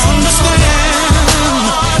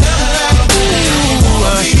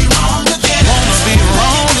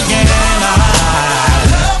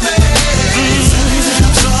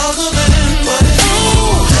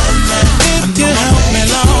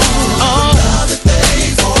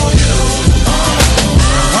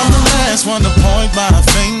 One to point my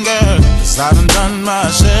finger, 'cause I done my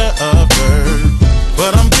share of dirt.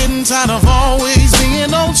 But I'm getting tired of always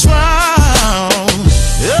being on trial.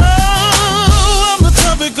 Oh, I'm the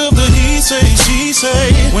topic of the he say, she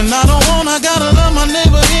say. When I don't want, I gotta love my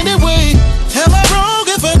neighbor anyway. Am I wrong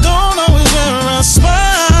if I don't always wear a smile?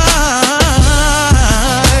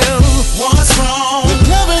 What's wrong with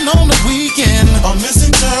loving on the weekend or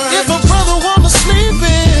missing church? If a brother wanna sleep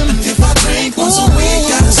in, and if I drink once a week,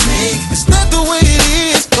 gotta sneak. Is that the way it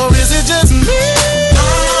is, or is it just me?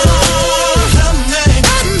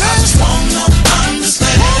 I just wanna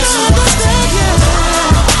understand. I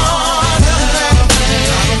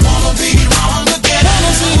don't wanna be wrong again.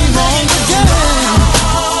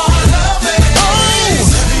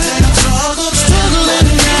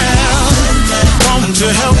 Struggling now. Won't you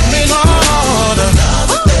help me, Lord?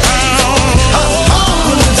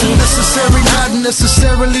 Necessary, not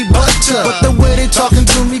necessarily butter, but the way they talking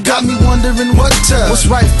to me got me wondering what's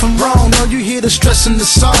right from wrong. Know you hear the stress in the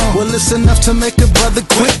song. Well, it's enough to make a brother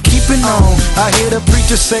quit keeping on. I hear the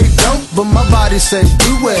preacher say don't, but my body say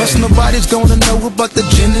do it. Plus nobody's gonna know about the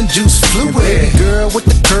gin and juice fluid. Baby girl with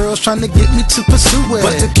the curls trying to get me to pursue it,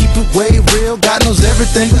 but to keep it way real, God knows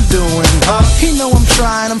everything I'm doing. He know I'm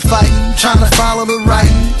trying, I'm fighting, trying to follow the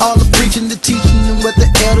writing, all the preaching, the teaching, and what the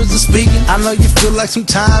elders are speaking. I know you feel like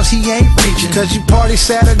sometimes he ain't reaching, 'cause you party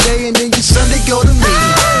Saturday and then you Sunday go to me.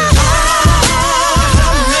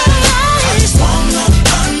 I just wanna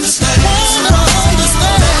understand.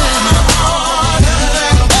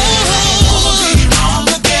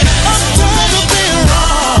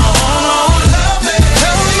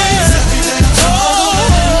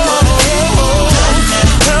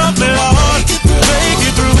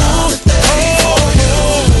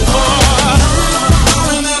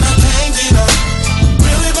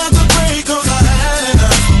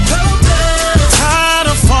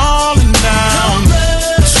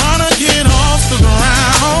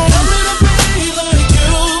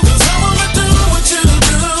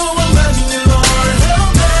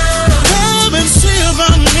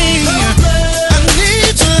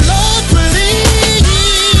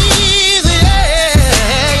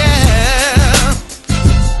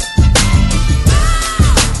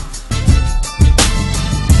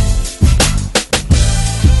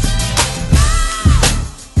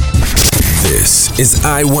 Is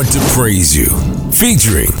I Want to Praise You,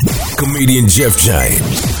 featuring comedian Jeff Giant,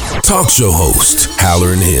 talk show host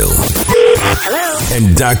Halloran Hill,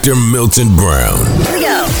 and Dr. Milton Brown. Here we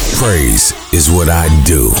go. Praise is what I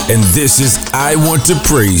do, and this is I Want to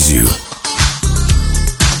Praise You.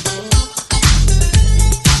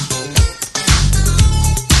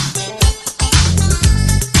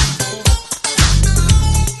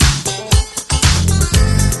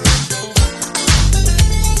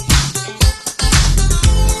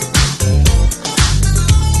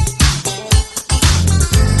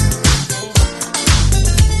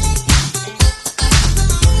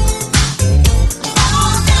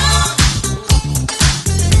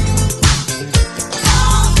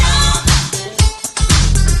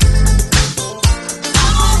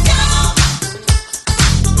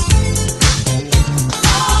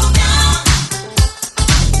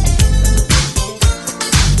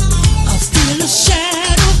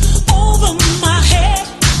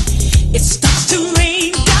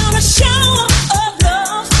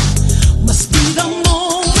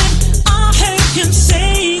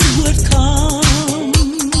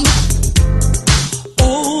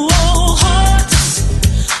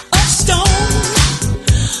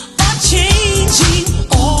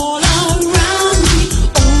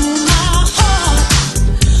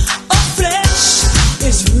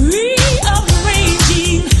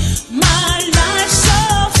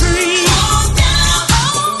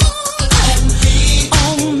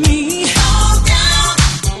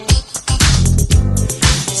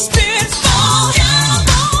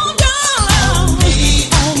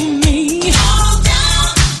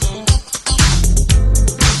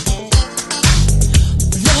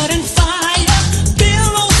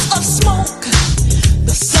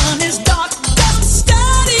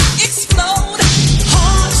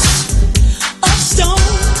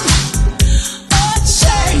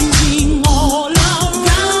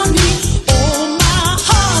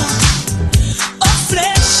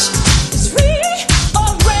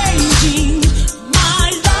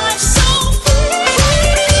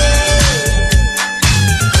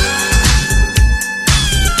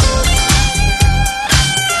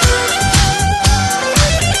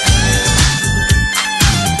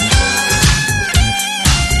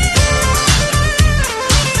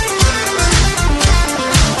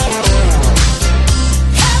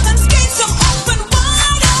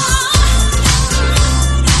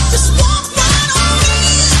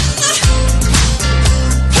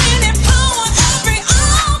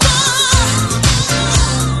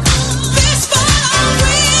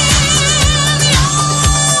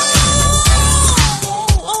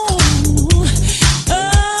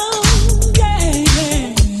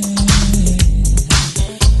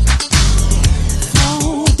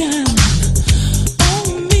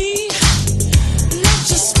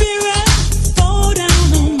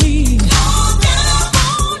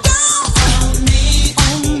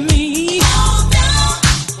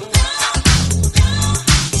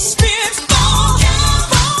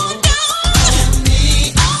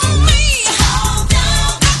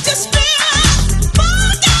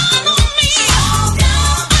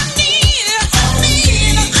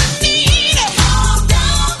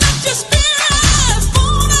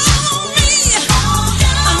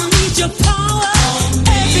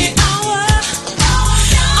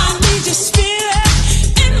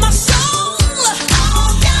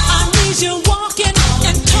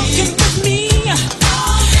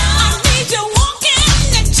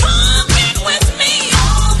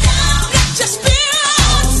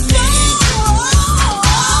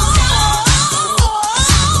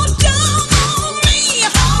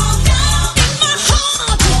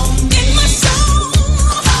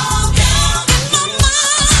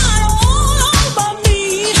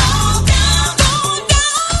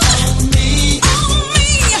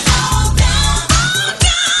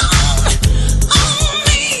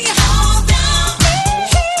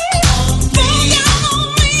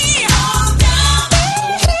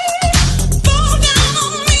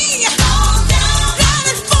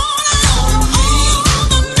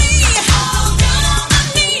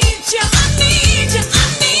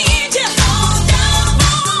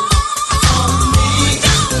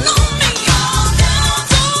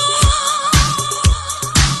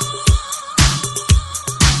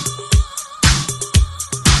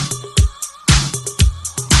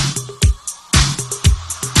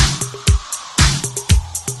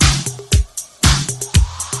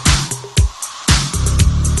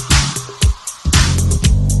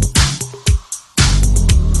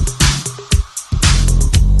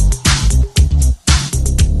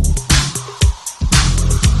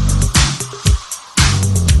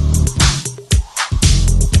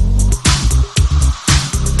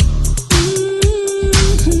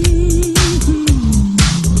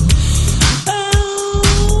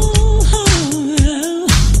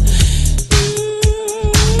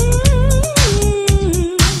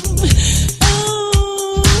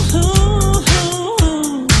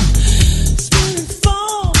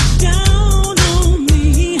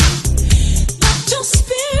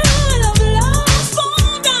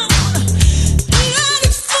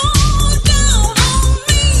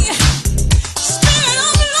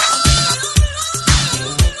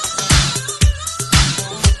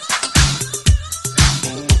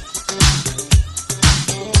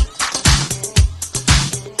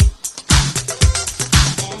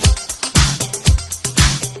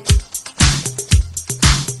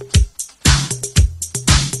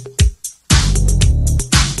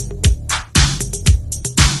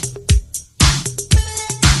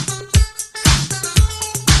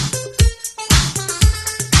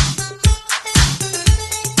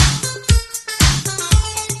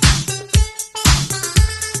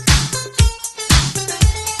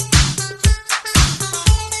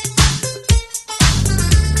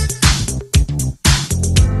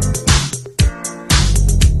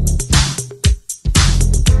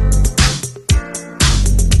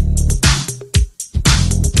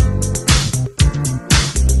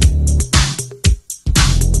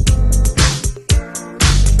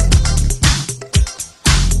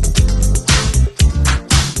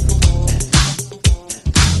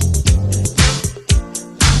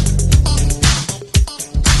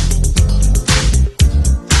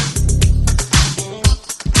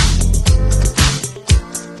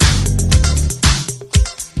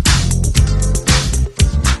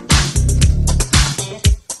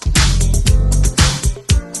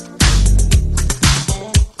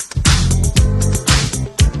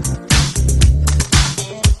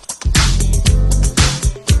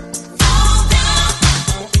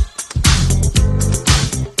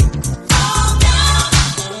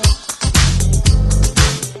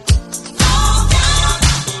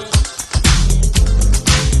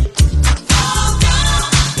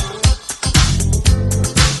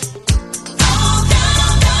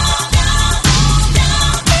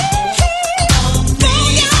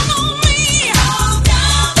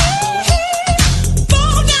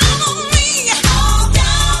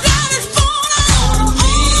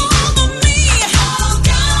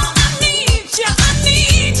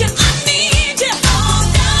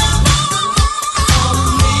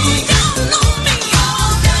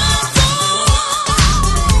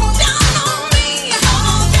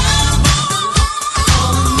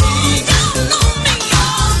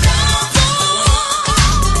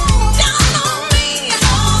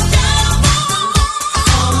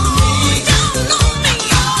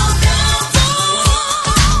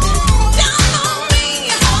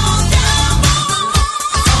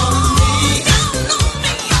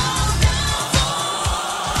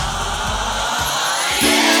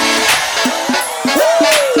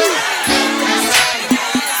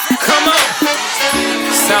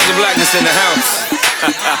 Blackness in the house.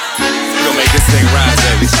 We're gonna make this thing rise,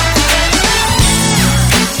 baby.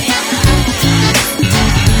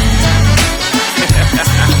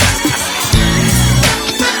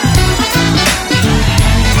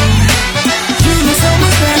 You look so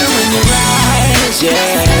much better when you rise, yeah.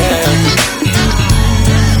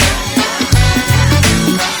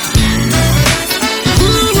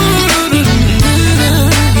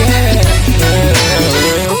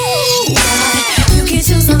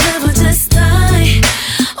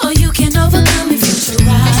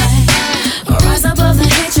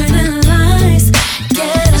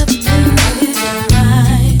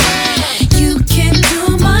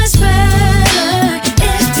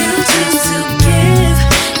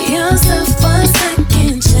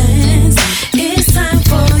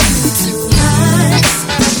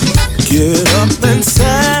 Get up and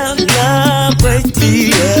celebrate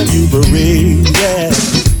the air you breathe, yeah.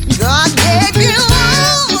 God gave you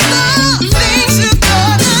all the things you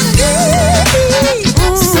couldn't give.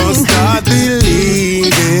 So start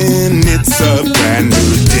believing it's a brand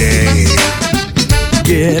new day.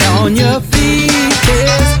 Get on your feet,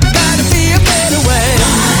 there's gotta be a better way.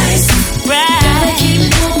 Rise, gotta keep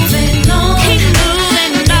moving on. Keep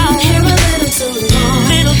moving on. Here a little too long.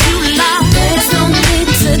 Little too long. There's no need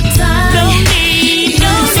to die.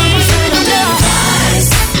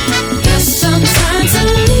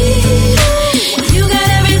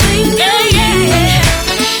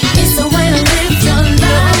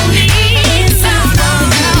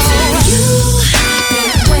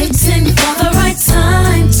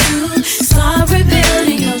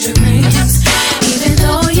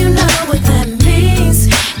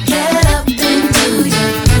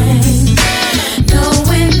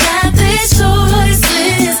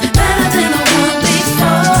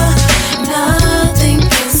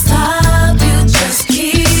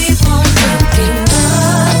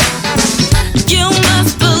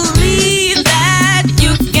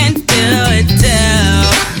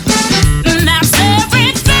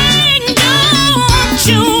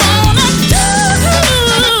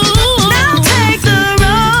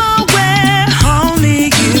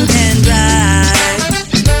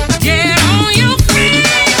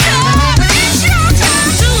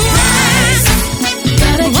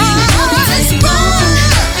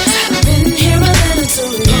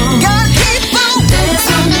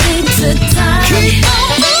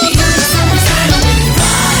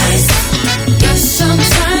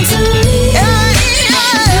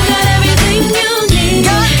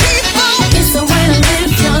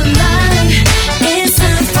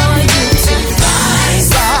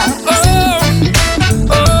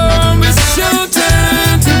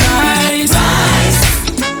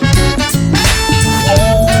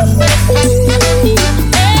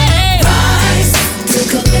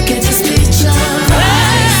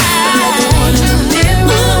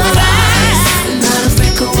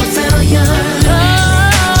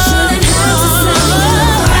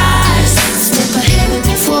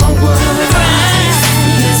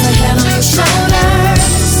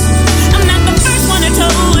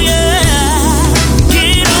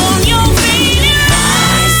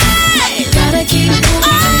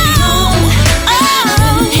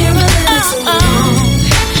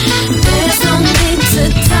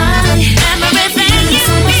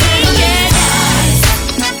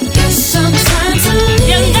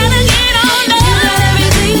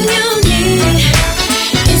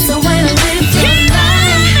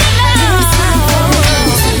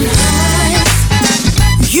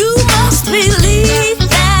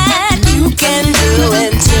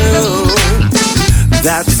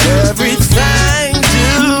 That's everything,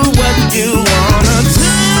 do what you wanna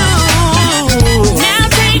do. Now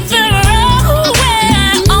take the road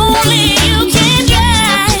where only you can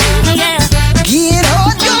drive, yeah. Get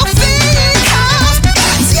on your feet, 'cause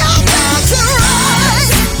it's your time to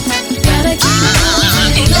rise. Gotta keep on,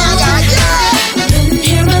 yeah. Been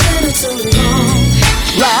here a little too long.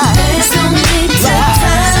 Right. There's no need to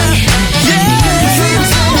die. Yeah. Keep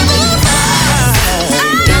on the rise.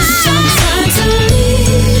 It's your time to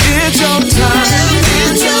leave. It's your time.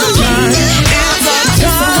 It's your time.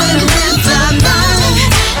 It's our time.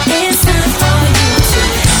 It's time for you to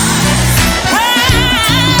rise.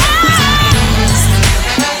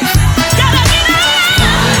 Gotta get on.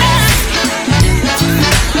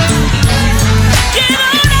 Get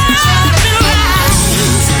on up and rise.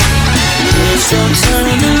 It's your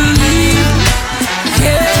time to leave.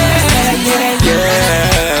 Yeah, yeah, yeah.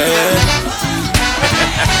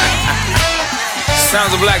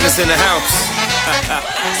 Sounds of Blackness in the house.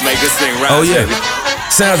 Let's make this thing rise. Oh yeah, baby.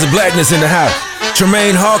 Sounds of Blackness in the house.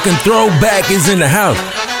 Tremaine Hawkin Throwback is in the house.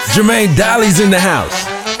 Jermaine Dolly's in the house.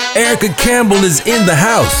 Erica Campbell is in the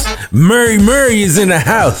house. Murray is in the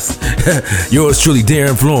house. Yours truly,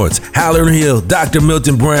 Darren Florence, Hallerin Hill, Dr.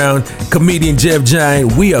 Milton Brown, comedian Jeff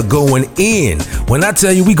Giant. We are going in. When I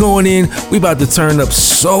tell you we going in, we about to turn up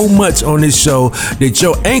so much on this show that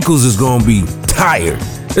your ankles is going to be tired.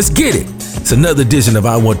 Let's get it. It's another edition of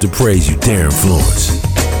I Want to Praise You, Darren Florence.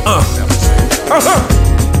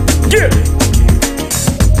 Get it.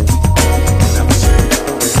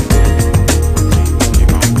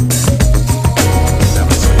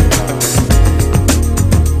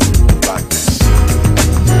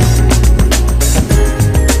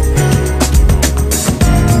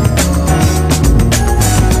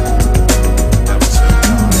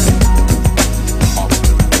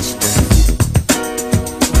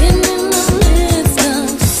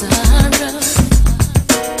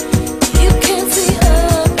 You can't see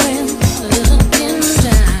up when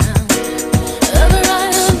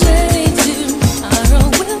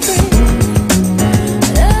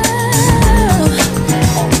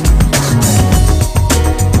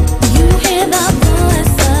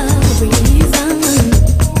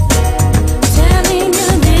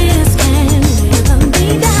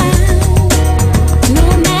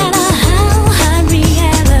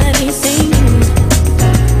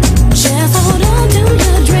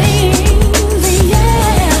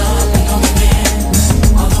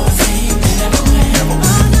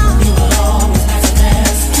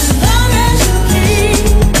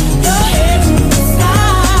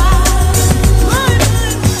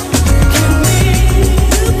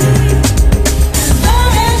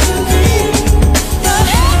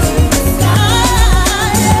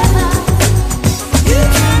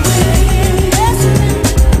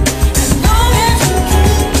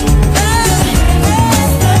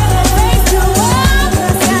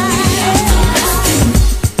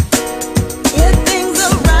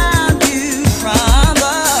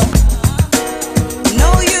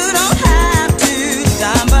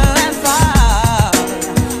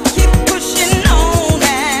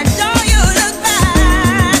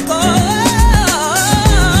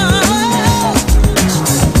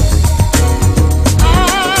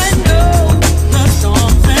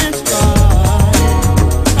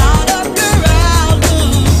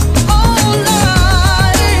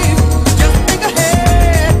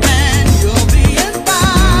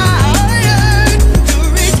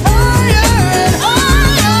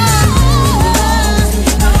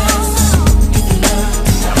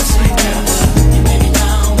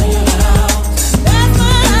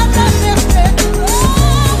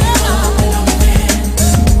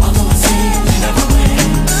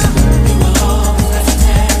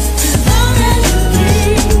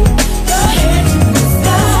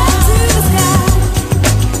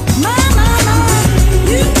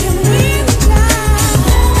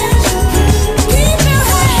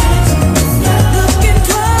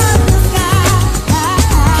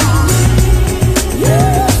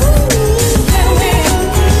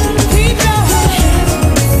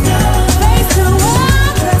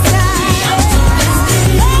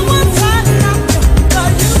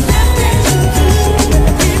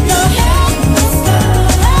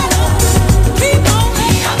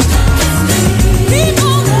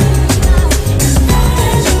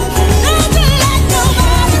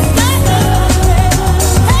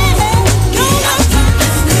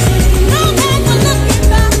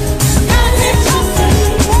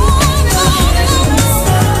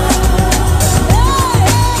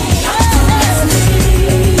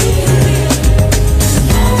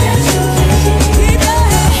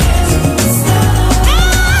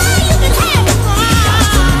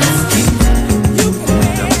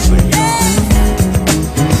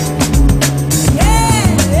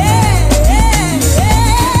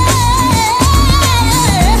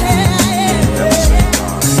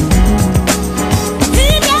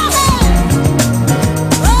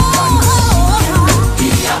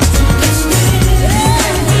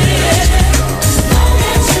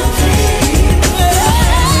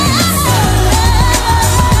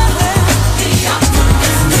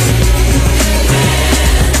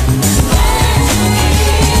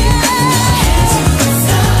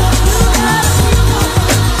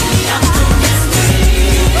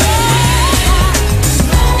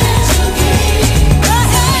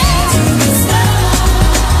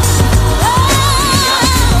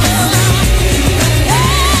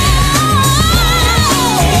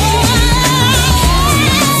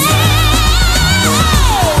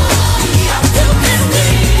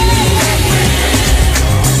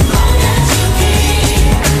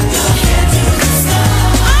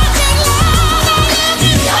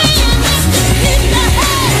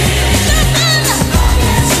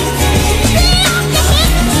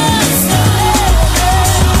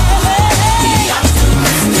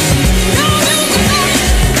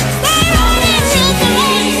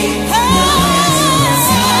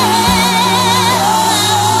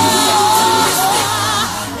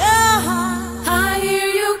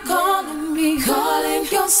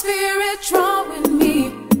your spirit drawing me.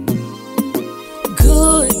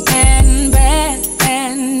 Good and bad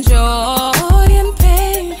and joy and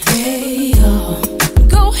pain, they all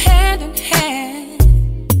go hand in hand.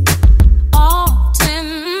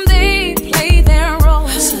 Often they play their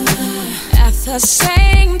roles at the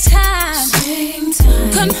same time.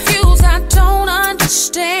 Confused, I don't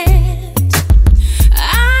understand.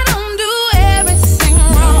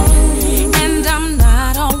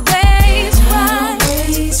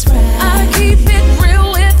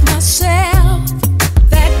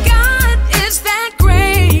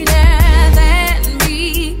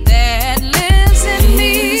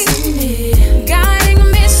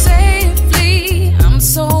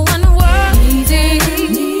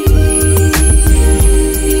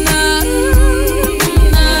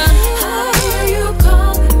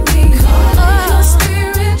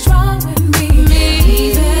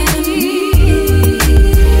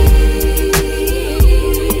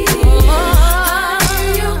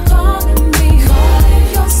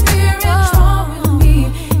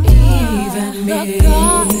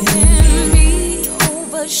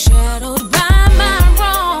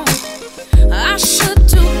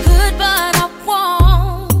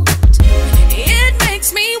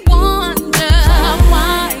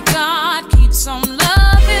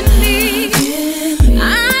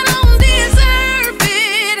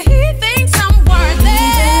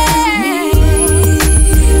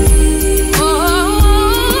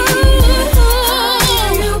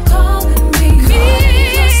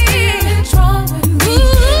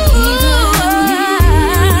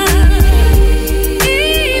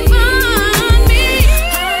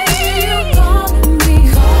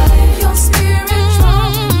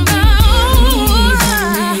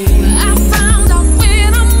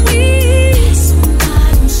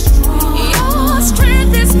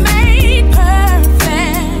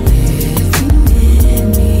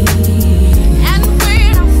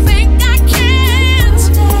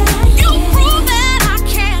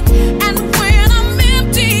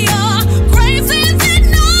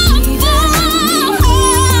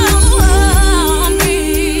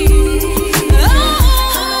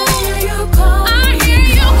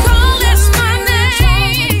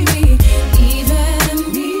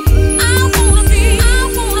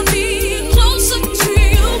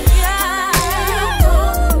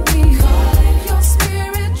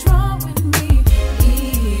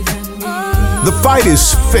 Fight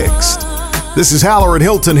is fixed. This is Haller at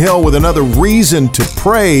Hilton Hill with another reason to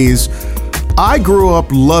praise. I grew up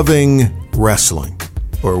loving wrestling,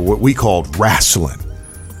 or what we called wrestling.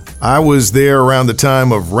 I was there around the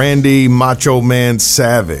time of Randy Macho Man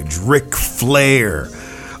Savage, Ric Flair.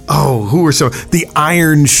 Oh, who are some? The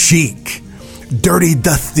Iron Sheik, Dirty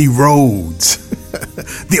Dusty Rhodes,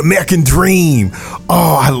 the American Dream.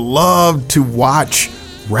 Oh, I loved to watch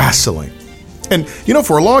wrestling. And, you know,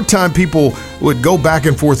 for a long time, people would go back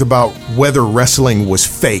and forth about whether wrestling was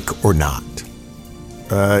fake or not.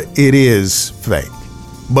 It is fake,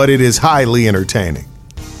 but it is highly entertaining.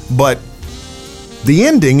 But the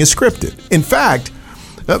ending is scripted. In fact,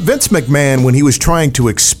 Vince McMahon, when he was trying to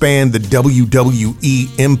expand the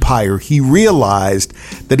WWE empire, he realized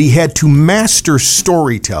that he had to master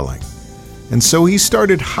storytelling. And so he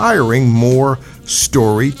started hiring more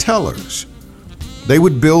storytellers. They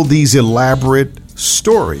would build these elaborate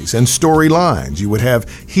stories and storylines. You would have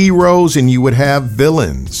heroes and you would have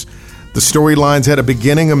villains. The storylines had a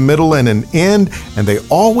beginning, a middle, and an end, and they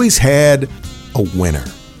always had a winner.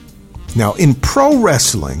 Now, in pro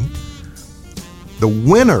wrestling, the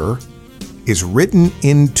winner is written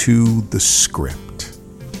into the script.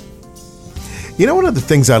 You know, one of the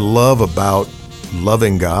things I love about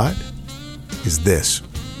loving God is this: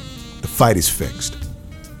 the fight is fixed.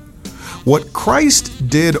 What Christ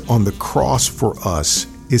did on the cross for us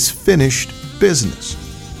is finished business.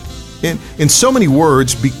 In so many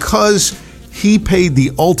words, because he paid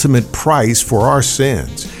the ultimate price for our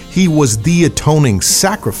sins, he was the atoning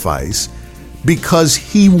sacrifice. Because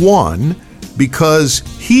he won, because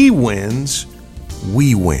he wins,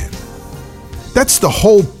 we win. That's the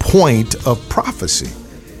whole point of prophecy,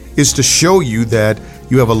 is to show you that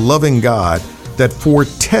you have a loving God that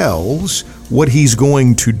foretells what he's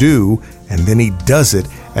going to do, and then he does it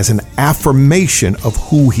as an affirmation of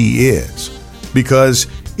who he is. Because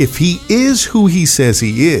if he is who he says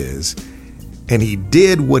he is, and he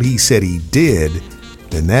did what he said he did,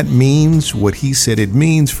 then that means what he said it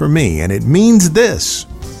means for me. And it means this: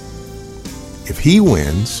 if he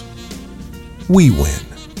wins, we win.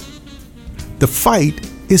 The fight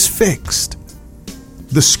is fixed.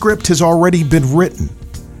 The script has already been written.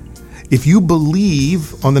 If you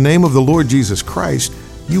believe on the name of the Lord Jesus Christ,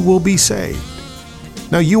 you will be saved.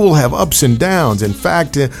 Now, you will have ups and downs. In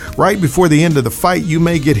fact, right before the end of the fight, you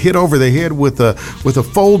may get hit over the head with a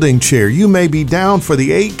folding chair. You may be down for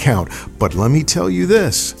the 8 count. But let me tell you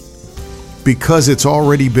this, because it's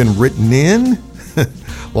already been written in,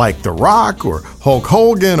 like The Rock or Hulk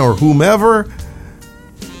Hogan or whomever,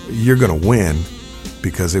 you're going to win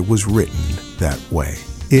because it was written that way.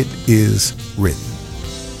 It is written.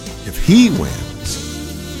 If he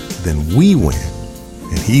wins, then we win.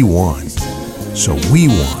 And he won. So we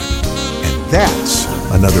won. And that's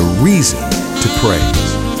another reason to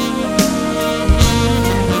praise.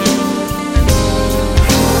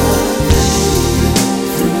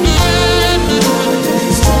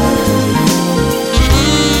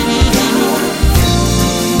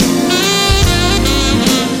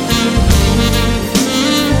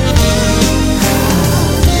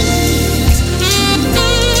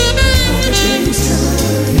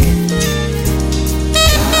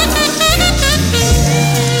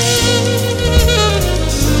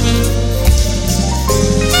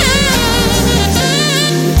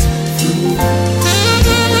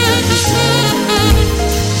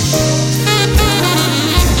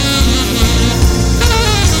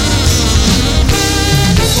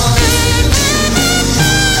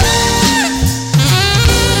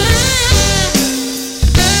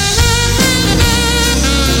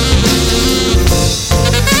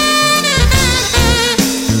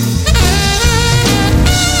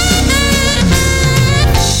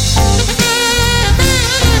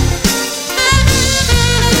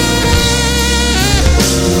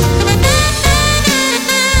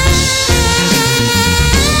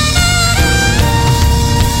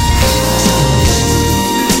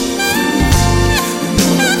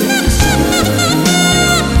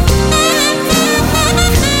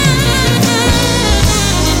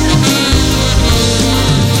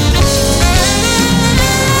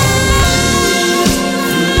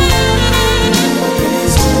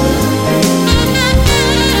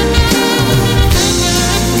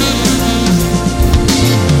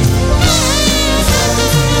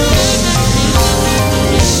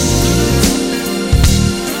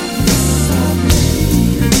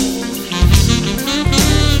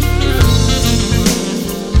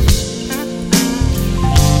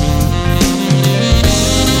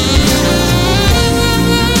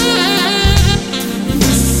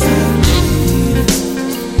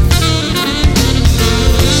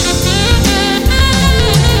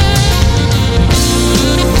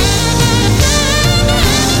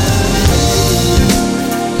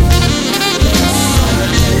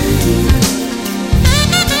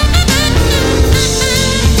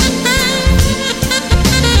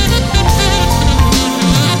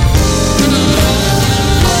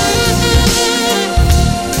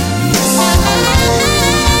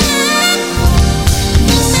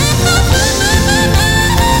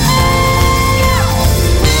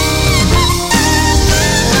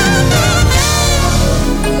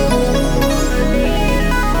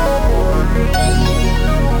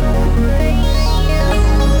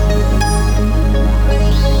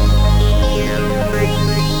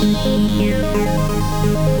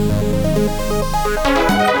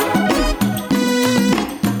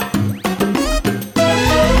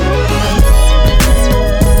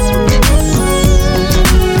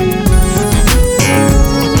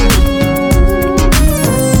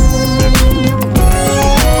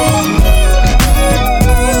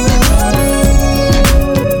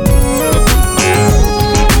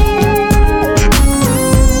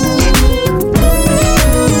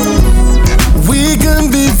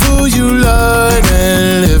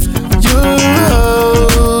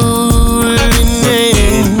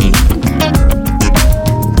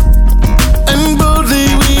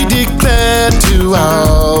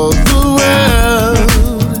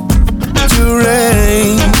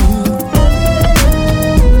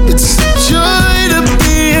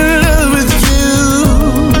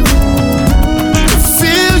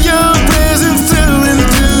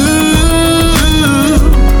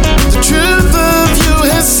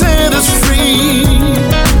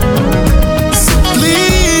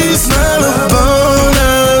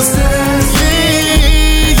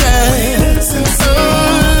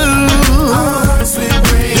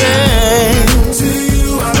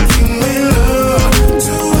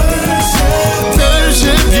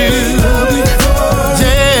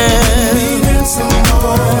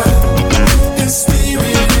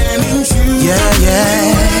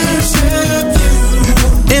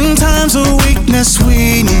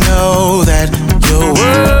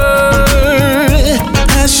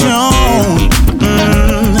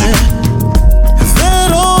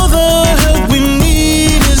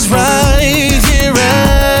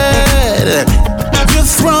 your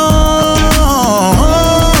throne,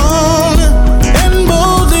 and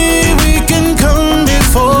boldly we can come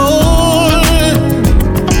before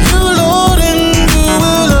you, Lord, and you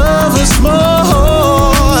will love us more.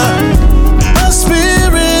 Our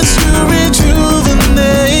spirits you rejuvenate,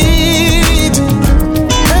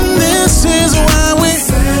 and this is why we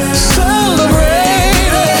celebrate.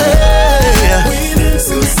 We dance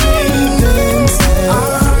and sing,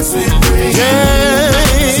 our hearts we bring.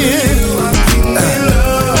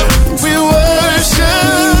 We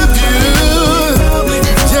worship you.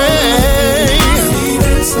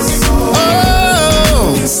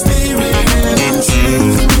 Oh,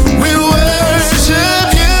 we worship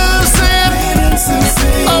you. Say it.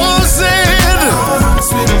 Oh, say it.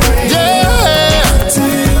 Yeah.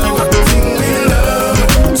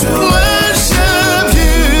 Worship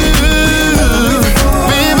you.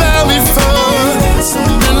 We bow before,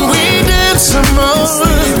 and we did some more.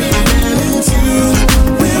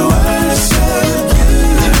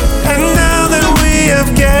 And now that we have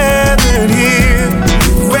gathered here,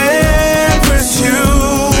 reverence you,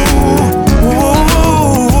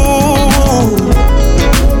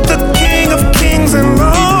 the King of Kings and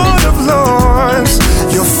Lord of Lords.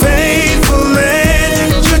 You're faithful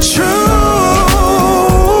and you're true.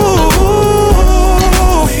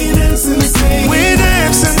 We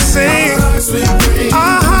dance and sing,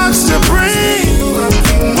 our hearts to bring.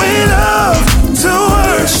 We love to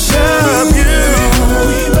worship you.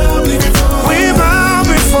 We bow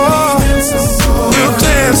before, we'll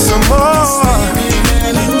dance some more.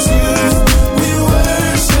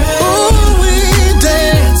 Ooh, we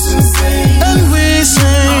dance and we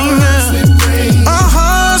sing our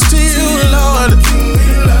hearts to you, Lord.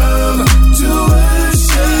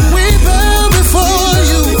 We bow before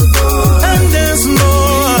you and dance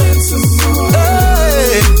more.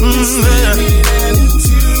 Hey,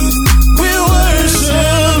 we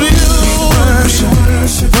worship you.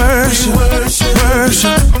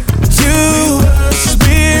 Worship you,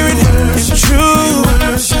 Spirit true.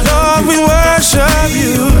 Lord, we worship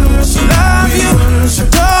you. Love you,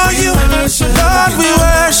 adore you. Lord, we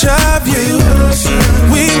worship you.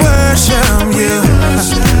 We worship you.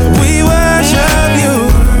 We worship you.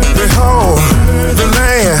 Behold, the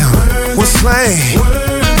Lamb was slain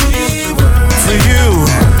for you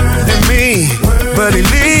and me, but he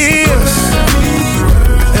lives,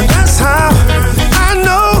 and that's how I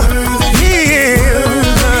know he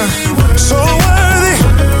is so worthy.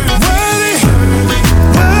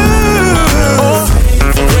 Oh,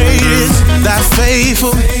 great is thy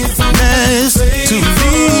faithfulness to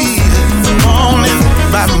me. Morning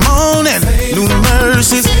by morning, new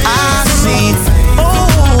mercies I see.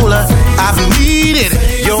 Oh, I've needed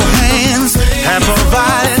your hands have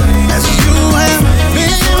provided as you have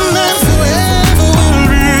been, and forever will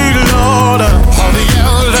be, Lord. All the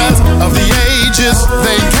elders of the ages,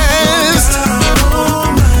 they cast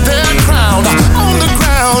their crown on the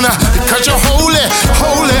ground, because you're holy,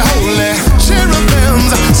 holy, holy.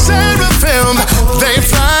 Cherubims, seraphim, they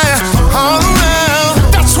fly all around.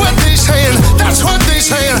 That's what they saying, that's what they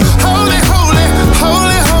saying. Holy, holy,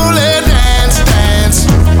 holy, holy, dance, dance.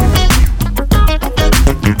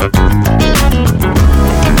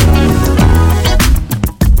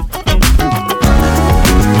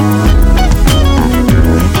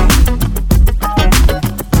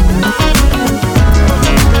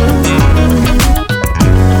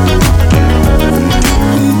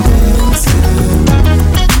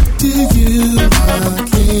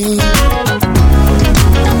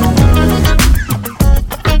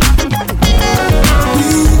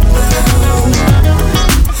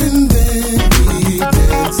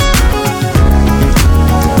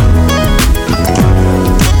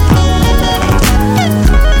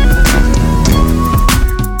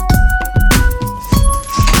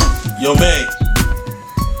 Yo, man.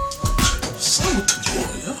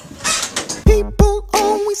 People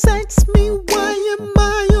always ask me why am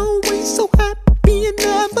I always so happy and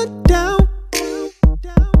never down.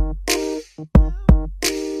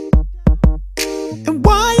 And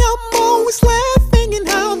why I'm always laughing and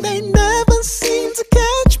how they never seem to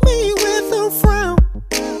catch me with a frown.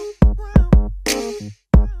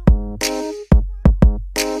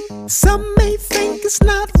 Some may think it's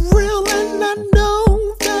not real, and I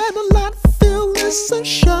know that a lot feel it's a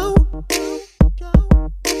show.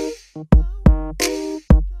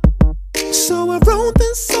 So I wrote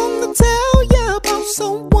this song to tell you about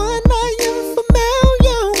someone I am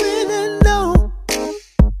familiar with and know.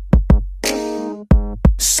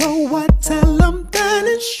 So I tell them that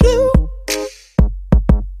it's you.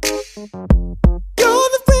 You're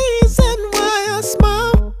the reason why I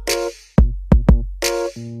smile.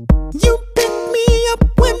 You pick me up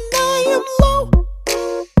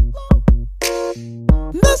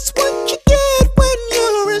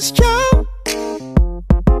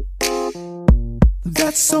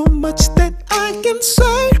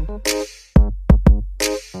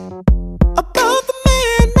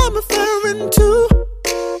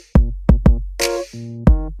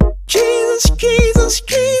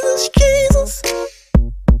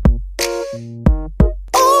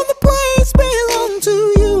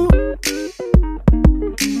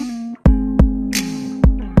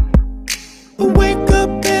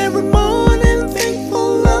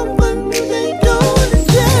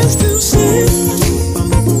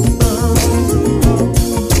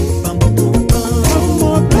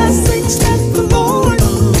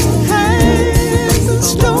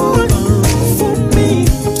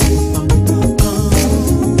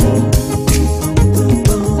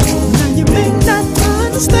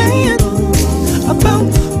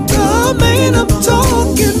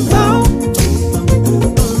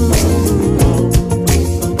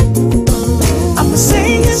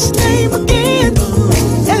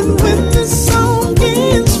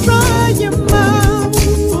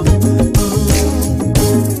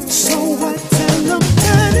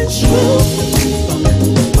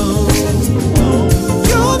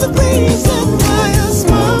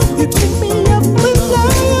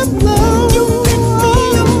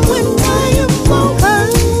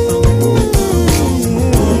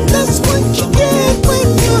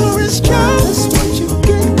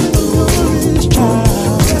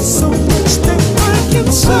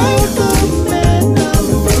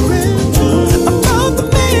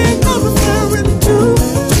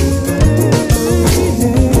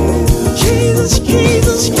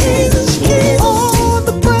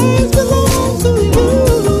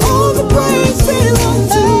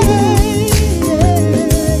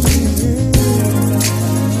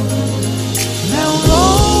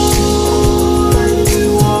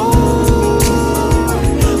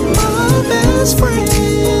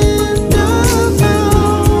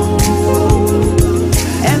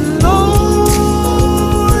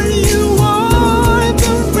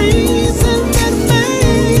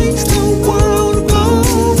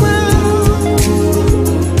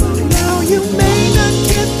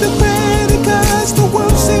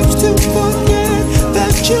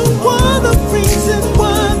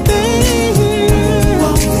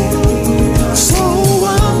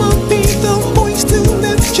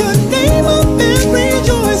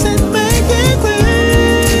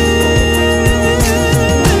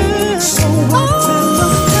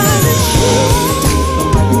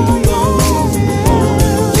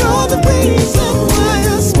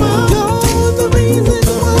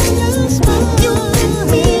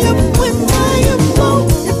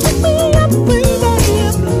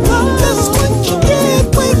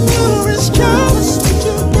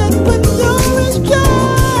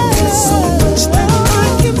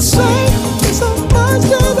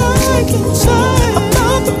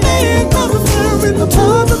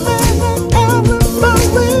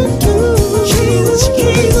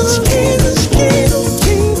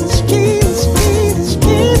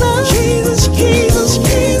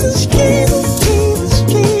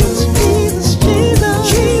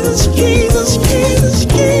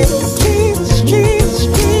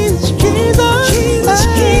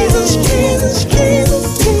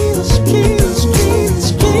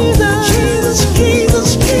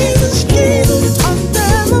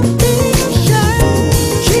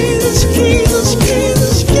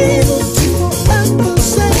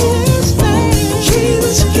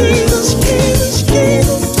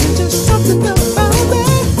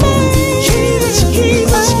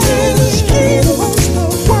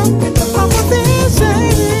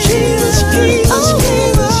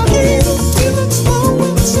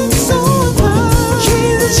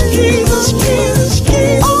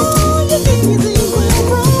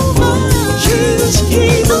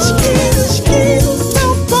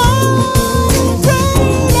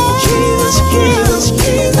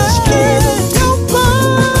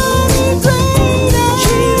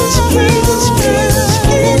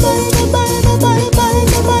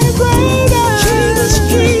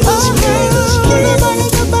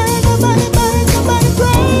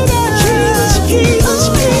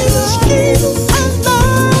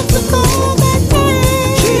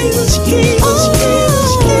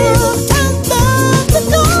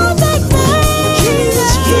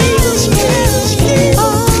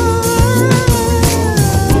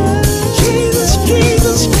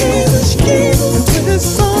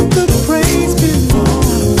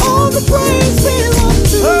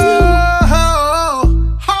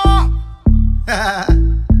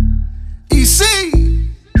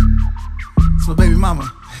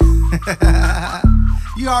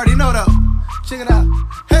You already know though. Check it out.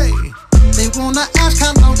 Hey, they wanna ask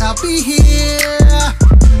how long I'll be here.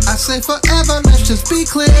 I say forever, let's just be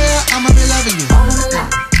clear. I'ma be loving you all of my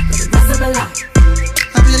life, for the rest of my life.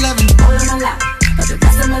 I'll be loving you all of my life, for the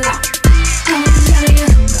rest of my life.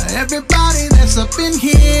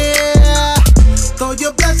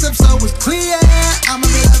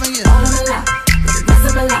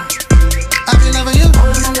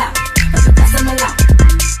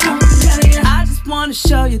 wanna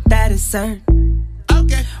show you that it's certain.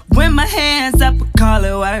 Okay. When my hands up, I call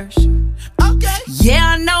it worship. Okay.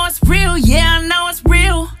 Yeah, I know it's real. Yeah, I know it's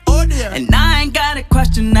real. Oh dear. And I ain't got a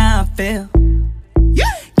question how I feel. Yeah.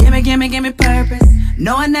 Give me purpose.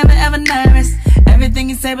 No, I never ever nervous. Everything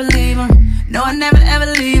you say, believe him. No, I never ever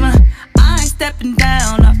leave him. I ain't stepping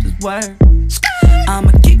down off this word.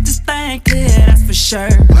 I'ma keep this thing clear, that's for sure.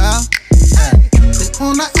 Well, they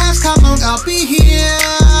wanna ask how long I'll be here.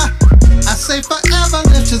 I say forever,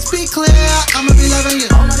 let's just be clear. I'ma be loving you.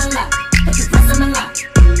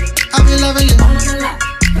 I'll be loving you.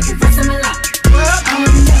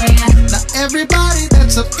 Now everybody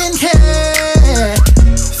that's up in here,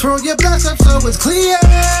 throw your bless up so it's clear.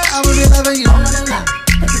 I will be loving you.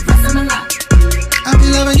 I'll be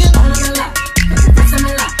loving you.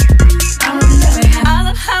 I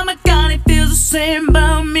love how my God, it feels the same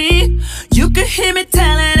about me. You can hear me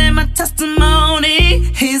telling in my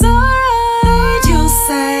testimony. He's alright, you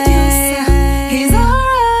say. He's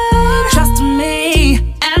alright, trust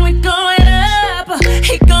me. And we're going up.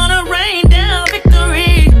 He gonna rain down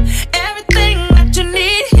victory. Everything that you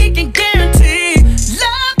need, he can guarantee.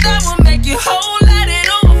 Love that will make you whole, let it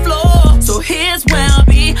overflow. So here's where I'll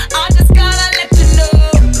be. I just gotta let you know.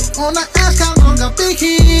 Wanna ask how long I'll be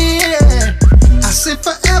here. I say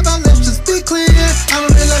forever, let's just be clear. I'ma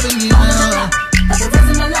be loving you.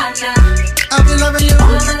 I'll be loving you.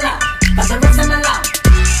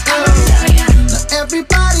 Now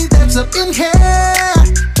everybody that's up in here,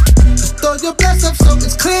 just throw your bless up so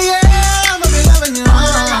it's clear. I'ma be loving you.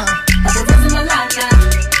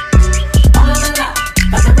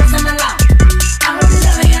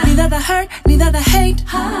 Neither the hurt, neither the hate,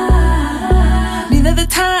 neither the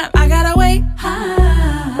time I gotta wait,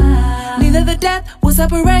 neither the death will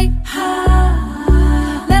separate.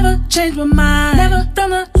 Never change my mind, never from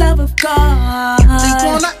the love of God. They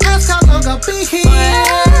wanna ask how long I'll be here.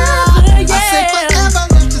 I say forever,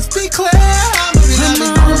 let's just be clear. I'ma be loving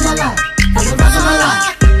you.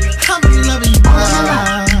 I'ma be loving you.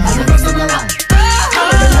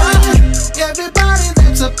 Everybody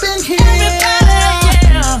that's up in here,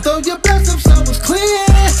 throw your bless up so it's clear.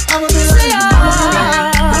 I'ma be loving you.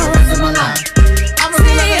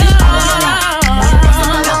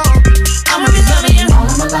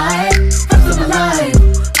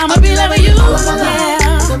 I'ma be loving you, yeah.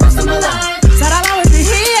 The rest of my life. Said I'll always be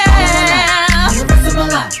here. The rest of my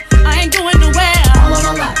life. I ain't going nowhere. All of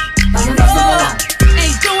my life. The rest of my life.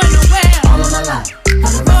 Ain't going nowhere. All of my life. The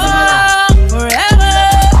rest of my life. Forever.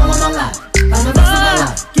 All of my life. The rest of my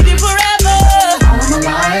life. Give you forever. All of my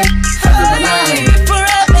life.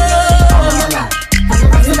 Forever. All of my life. The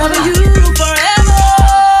rest of my life. You forever.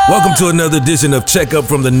 Welcome to another edition of Check Up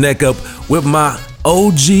from the Neck Up with my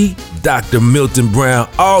OG, Dr. Milton Brown,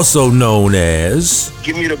 also known as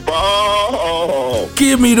Give Me the Ball.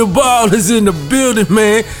 Give Me the Ball is in the building,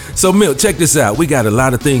 man. So, Milt, check this out. We got a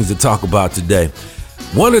lot of things to talk about today.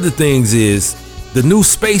 One of the things is the new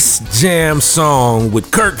Space Jam song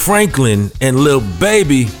with Kirk Franklin and Lil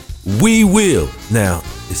Baby, We Will. Now,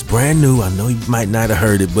 it's brand new. I know you might not have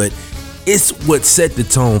heard it, but it's what set the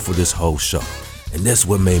tone for this whole show. And that's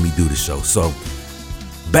what made me do the show. So,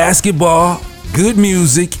 basketball, good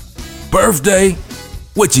music, birthday,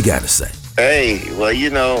 what you got to say? Hey, well, you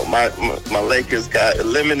know, my Lakers got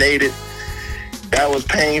eliminated. That was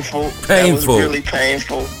painful. That was really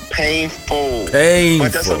painful. Painful.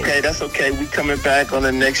 But that's okay. That's okay. We coming back on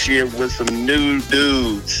the next year with some new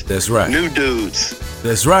dudes. That's right. New dudes.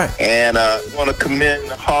 That's right. And I want to commend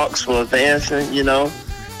the Hawks for advancing, you know.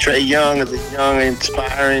 Trae Young is a young,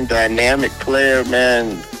 inspiring, dynamic player,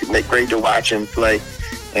 man. It's great to watch him play.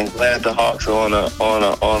 And glad the Hawks are on a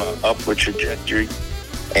upward trajectory.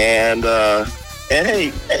 And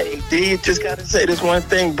hey, D, just gotta say this one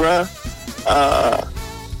thing, bruh.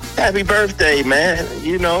 Happy birthday, man.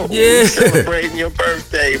 You know, we're celebrating your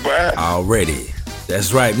birthday, bruh. Already.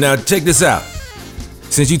 That's right. Now check this out.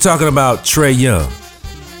 Since you're talking about Trae Young,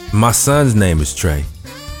 my son's name is Trey.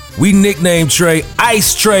 We nicknamed Trey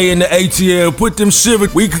Ice Tray in the ATL. Put them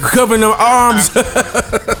shivers. We covering them arms.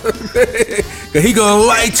 He gonna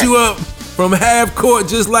light you up from half court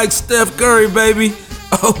just like Steph Curry, baby.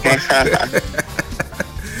 Oh my God.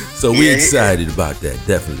 So we excited about that,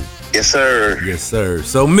 definitely. Yes, sir. Yes, sir.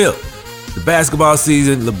 So Milt, the basketball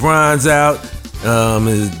season, LeBron's out.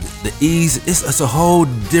 The East, it's a whole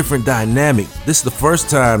different dynamic. This is the first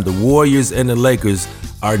time the Warriors and the Lakers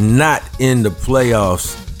are not in the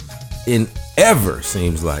playoffs in ever,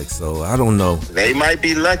 seems like. So I don't know. They might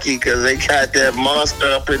be lucky because they got that monster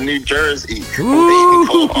up in New Jersey.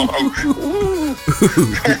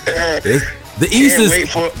 The East is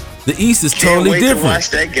The East is totally different. Can't wait to watch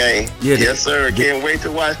that game. Yeah, yes, sir. Can't wait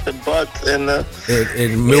to watch the Bucks and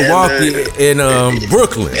in Milwaukee and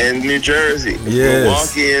Brooklyn and New Jersey. Yes.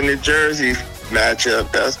 Milwaukee and New Jersey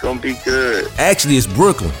matchup. That's gonna be good. Actually, it's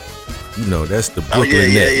Brooklyn. You know, that's the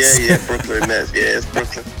Brooklyn Nets. Yeah. Brooklyn Nets. Yeah, it's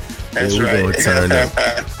Brooklyn. That's right. Gonna turn up.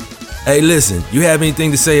 Hey, listen. You have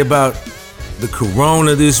anything to say about the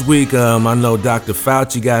corona this week? I know Dr.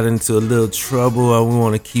 Fauci got into a little trouble. We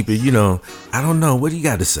want to keep it, I don't know. What do you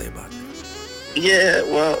got to say about that? Yeah,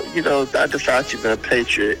 well, Dr. Fauci been a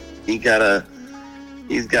patriot. He's got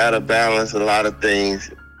to balance a lot of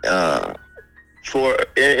things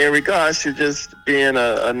in regards to just being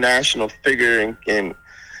a national figure and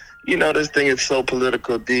this thing is so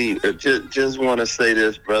political deep. Just want to say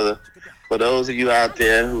this, brother. For those of you out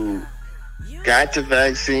there who got the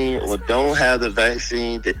vaccine or don't have the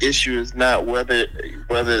vaccine, the issue is not whether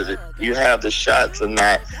you have the shots or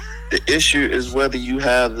not. The issue is whether you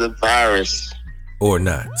have the virus or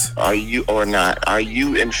not. Are you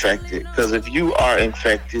infected? Because if you are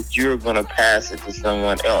infected, you're going to pass it to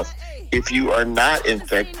someone else. If you are not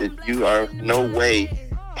infected, you are no way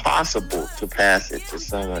possible to pass it to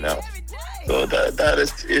someone else. So that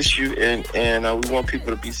is the issue, and we want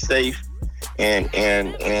people to be safe and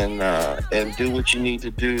do what you need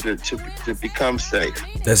to do to become safe.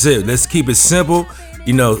 That's it. Let's keep it simple.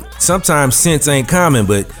 Sometimes sense ain't common,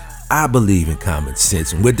 but I believe in common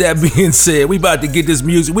sense. And with that being said, we about to get this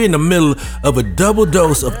music. We're in the middle of a double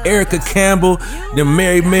dose of Erica Campbell, the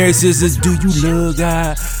Mary Sisters. Do you love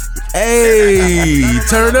God? Hey,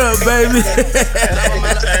 turn up, baby. Get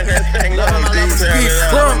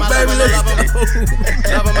crunk, baby. Let's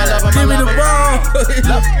go. Give me the ball.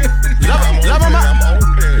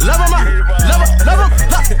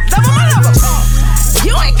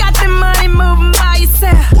 You ain't got the money moving by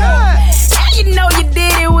yourself. And you know you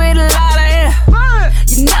did it with a lot of air.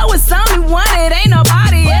 You know it's only one, it ain't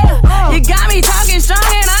nobody else. You got me talking strong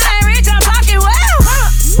and I ain't rich, I'm talking well.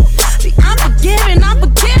 See, I'm forgiving.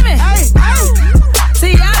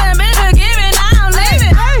 See, I done been forgiven, now I'm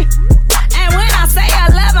living. And when I say I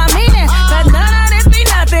love, I mean it. But none of this be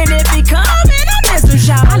nothing if he come in a mystery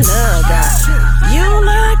shop. I love God. You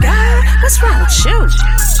love God? What's wrong with you?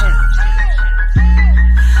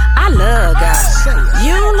 I love God.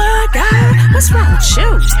 You love God? What's wrong with you?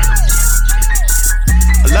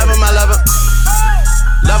 Love him, I love him.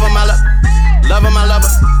 Love him, I love him. Love him, I love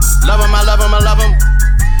him. Love him, I love him, I love him.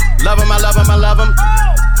 Love him, I love him, I love him.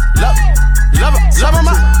 Love him, I love him, love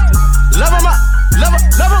him, love him, I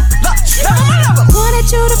love him. Wanted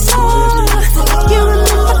you to fall. You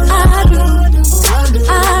remember I do.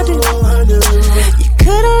 You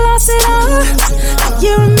could've lost it all.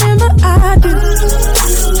 You remember I do.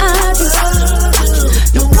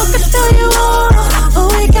 No one can tell you all. Oh,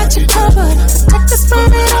 we got you covered. Protect us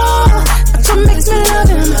from it all. That's what makes me love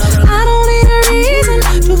him. I don't need a reason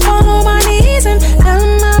to fall on my knees and tell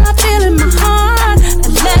him how I feel in my heart.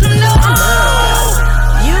 And let him know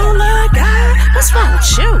you love God. What's wrong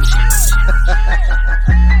with you?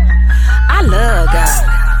 I love God.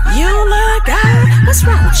 You love God. What's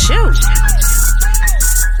wrong with you?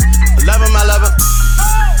 Love him, I love him.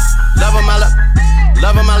 Love him, I love him.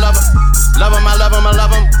 Love him, I love him. Love him, I love him, I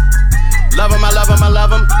love him. Love him, I love him, I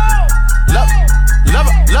love him. Love him,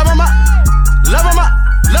 I love him, love him,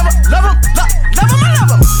 love him, love him, I love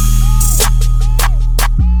him.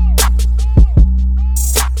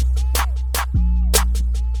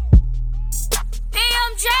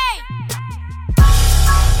 DMJ.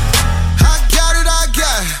 I got it.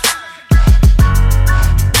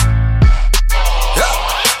 Yeah.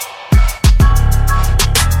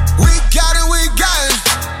 We got it.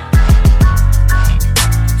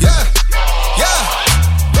 Yeah.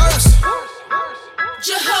 Verse.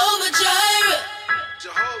 Jehovah Jireh,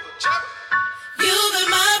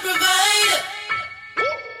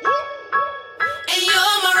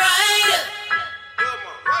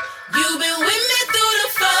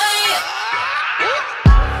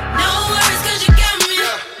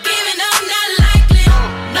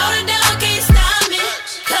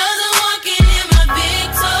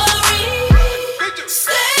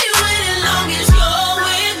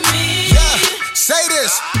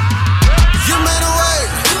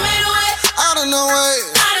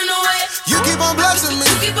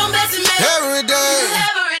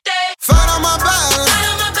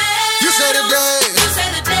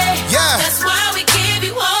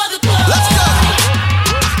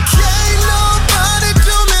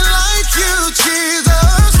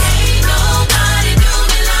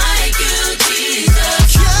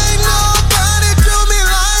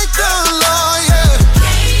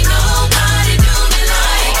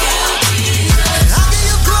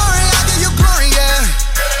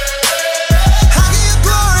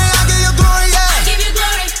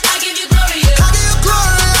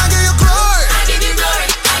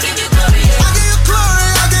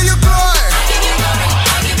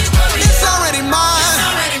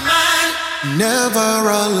 never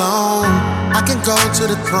alone. I can go to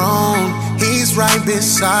the throne. He's right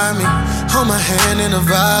beside me. Hold my hand in the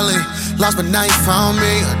valley. Lost but now you found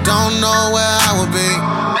me. I don't know where I would be.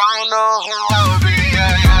 Don't know who I would be.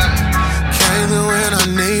 Yeah, yeah. Came through when I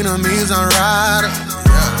need him. He's a rider.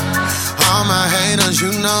 Yeah. All my haters,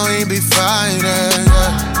 you know he be fighting.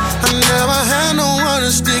 Yeah. I never had no one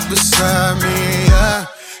to stick beside me. Yeah.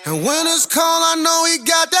 And when it's cold, I know he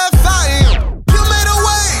got that fire. You made a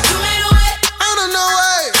way. Out of no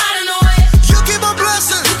way. You keep on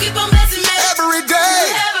blessing. Me. Every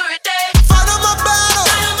day. Fight on my battle.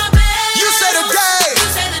 You say the day.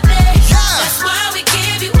 Yeah. That's why we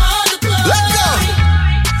give you all the glory. Let's go.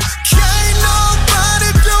 Can't nobody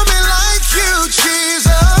do me like you,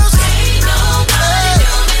 Jesus. Can't nobody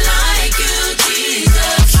do me like you,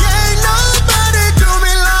 Jesus. Can't nobody do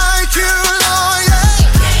me like you, Lord. Yeah.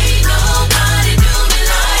 Can't nobody do me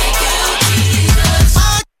like you, Jesus.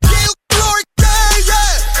 I give you glory, yeah,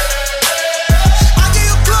 yeah. I give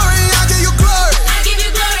you glory, I give you glory. I give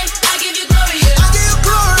you glory, I give you glory. I give you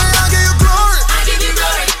glory, I give you glory. I give you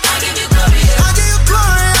glory, I give you glory. I give you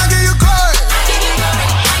glory, I give you glory. I give you glory,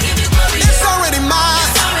 I give you glory. It's already mine.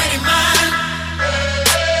 It's already mine.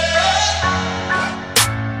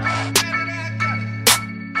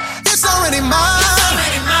 It's already mine. It's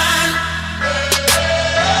already mine.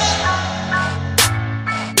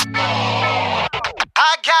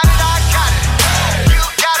 I got it, I got it. You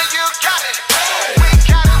got it, you got it. We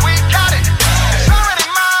got it, we got it. It's already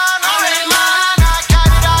mine, already mine. I got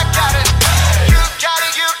it, I got it. You got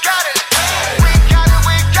it, you got it. We got it,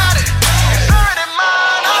 we got it. It's already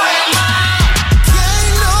mine, already mine.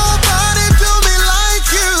 Can't nobody do me like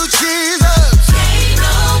you, Jesus. Can't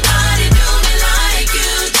nobody do me like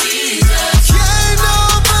you, Jesus. Can't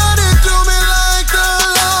nobody do me like the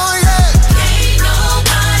Lord, yeah. Can't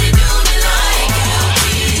nobody do me like you,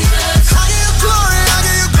 Jesus. I give you glory, I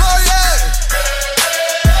give you glory, yeah.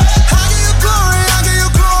 I give you glory, I give you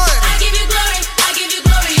glory. I give you glory, I give you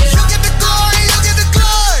glory, yeah. You get the glory, you get the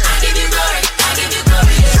glory. I give you glory, I give you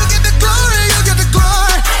glory, yeah. You get the glory, you get the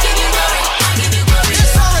glory. I give you glory, I give you glory.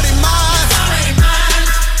 It's already mine. It's already mine.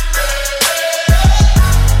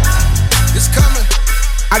 It's coming.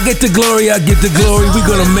 I get the glory, I get the glory. We're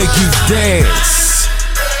gonna make you dance.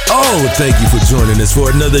 Oh, thank you for joining us for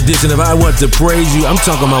another edition of I Want to Praise You. I'm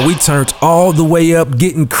talking about we turned all the way up,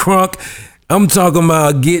 getting crunk. I'm talking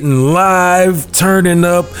about getting live, turning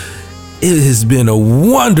up. It has been a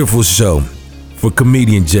wonderful show for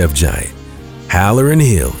comedian Jeff Giant, Hallerin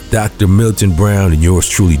Hill, Dr. Milton Brown, and yours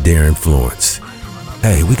truly, Darren Florence.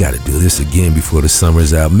 Hey, we got to do this again before the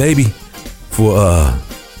summer's out. Maybe for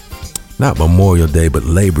not Memorial Day, but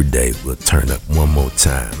Labor Day, we'll turn up one more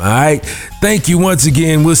time. All right. Thank you once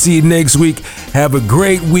again. We'll see you next week. Have a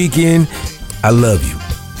great weekend. I love you.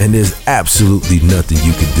 And there's absolutely nothing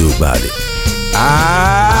you can do about it.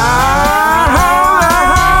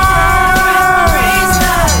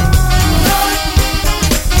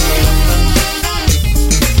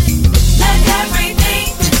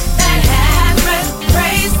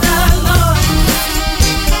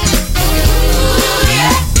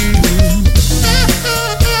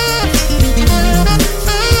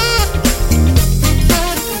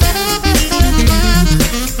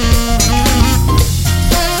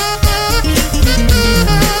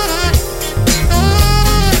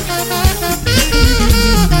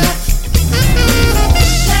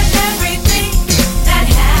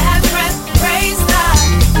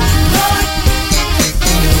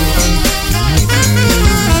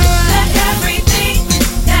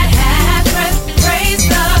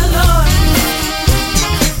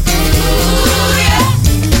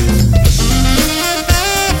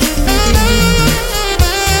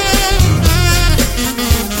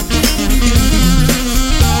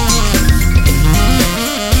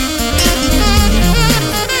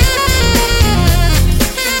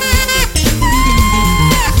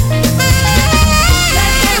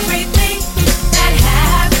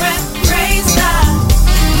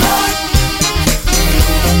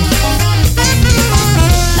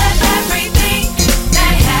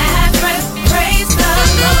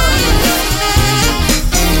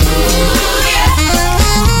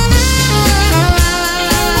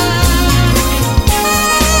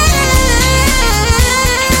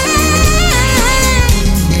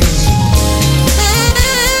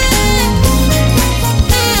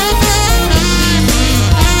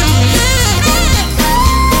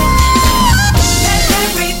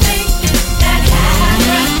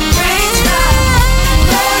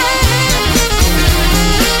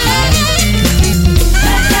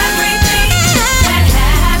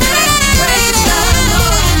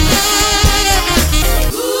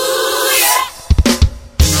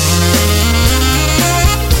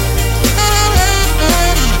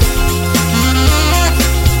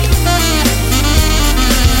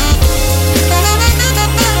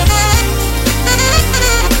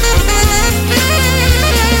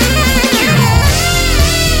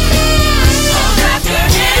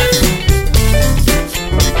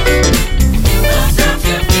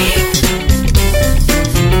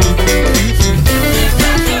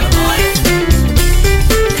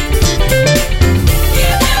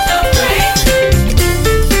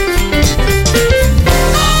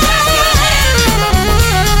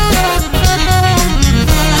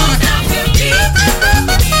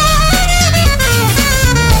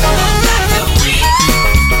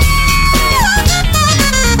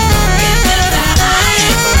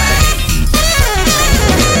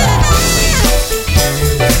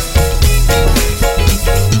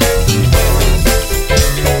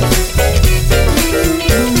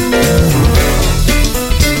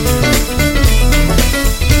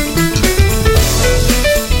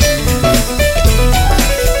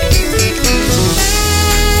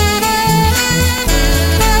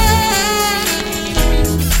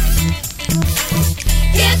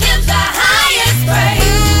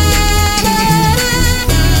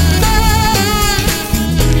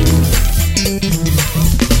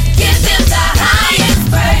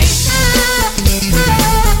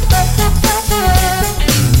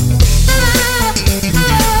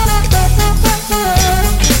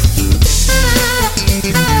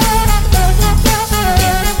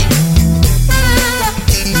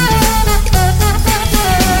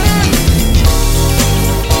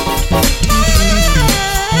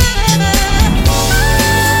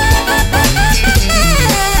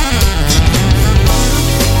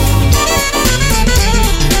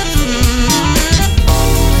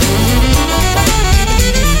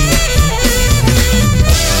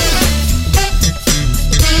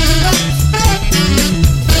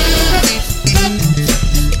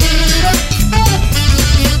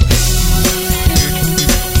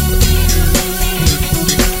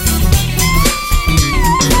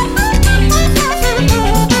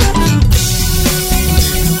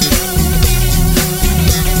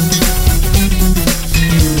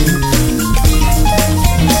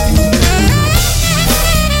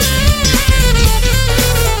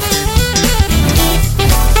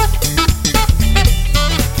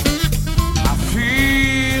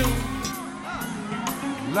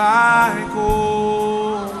 I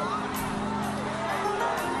go,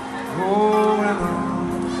 going on.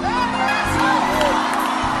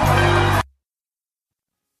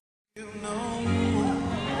 You know,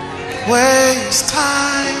 waste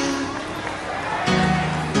time.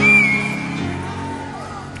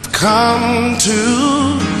 Come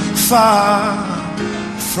too far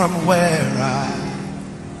from where I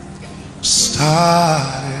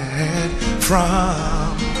started from.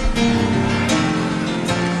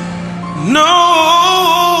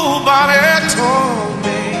 Nobody told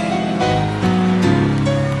me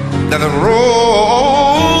that the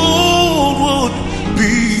road would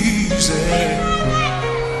be easy,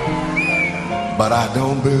 but I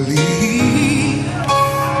don't believe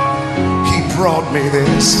he brought me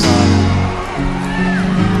this far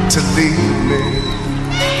to leave me.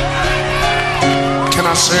 Can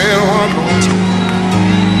I say it one more time?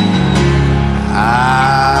 I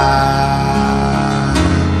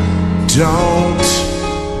don't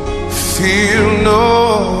feel no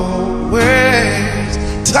waste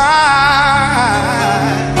time.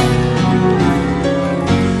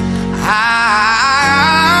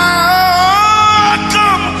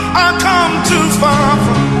 I come too far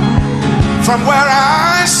from where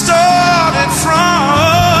I started from.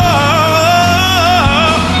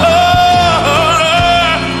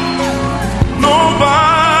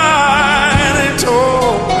 Nobody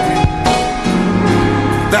told me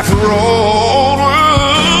that the road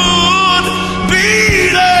would be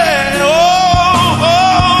there.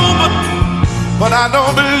 But I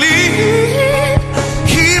don't believe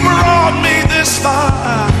he brought me this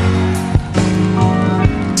far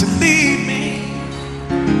to leave me.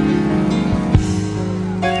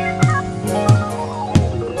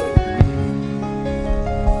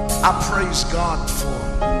 I praise God for,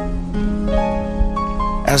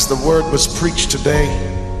 as the word was preached today,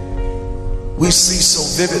 we see so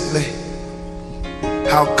vividly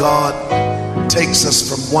how God takes us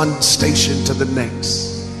from one station to the next.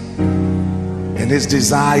 And his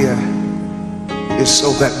desire is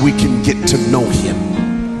so that we can get to know him.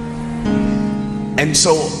 And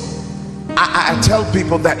so I tell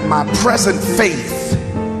people that my present faith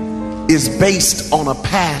is based on a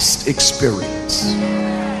past experience.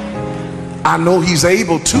 I know he's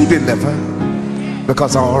able to deliver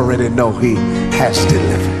because I already know he has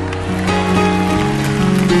delivered.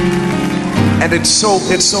 And it's so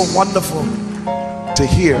wonderful to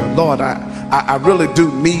hear. Lord, I really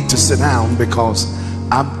do need to sit down because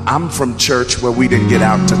I'm from church where we didn't get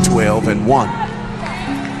out to 12 and 1.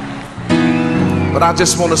 But I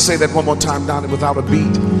just want to say that one more time down there without a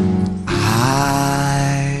beat.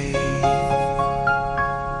 I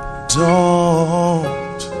don't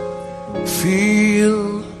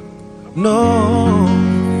feel no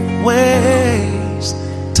waste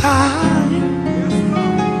time,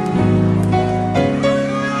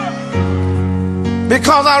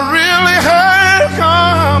 because I really have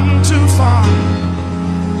come too far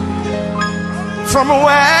from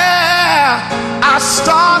where I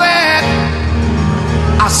started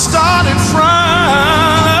from.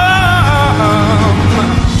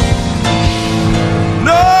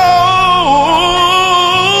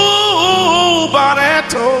 Nobody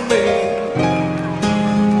told me,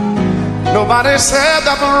 nobody said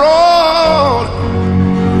that the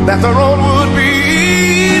road would be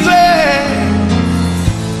easy.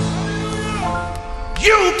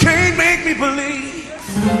 You can't make me believe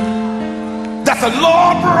that the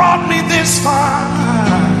Lord brought me this far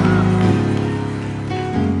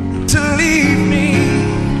to leave me.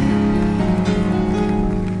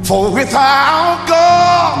 For without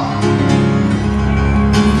God,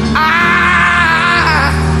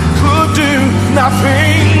 I could do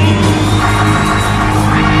nothing.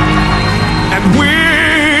 And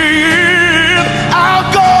without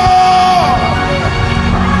God,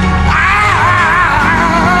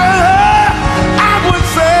 I would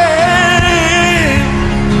fail.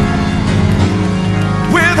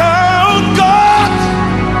 Without God,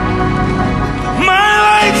 my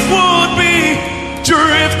life would be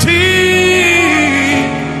drifting.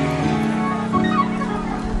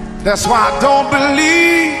 That's why I don't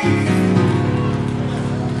believe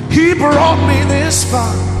he brought me this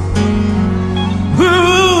far.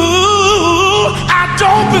 Ooh, I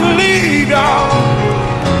don't believe, y'all,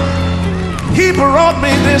 he brought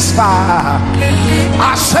me this far.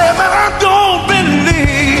 I said that I don't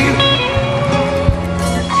believe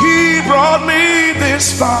he brought me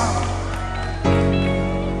this far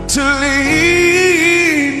to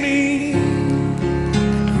leave me.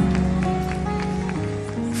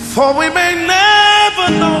 For we may never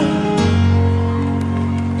know,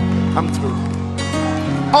 I'm through,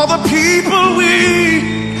 all the people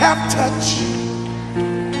we have touched.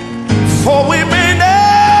 For we may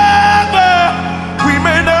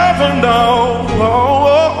never know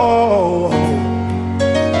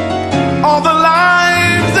all the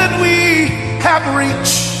lives that we have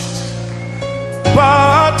reached,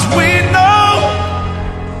 but we know,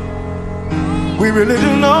 we really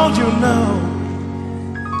do know, you know,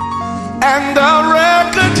 and the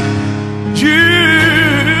record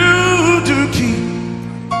you do keep,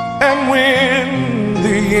 and when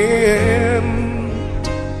the end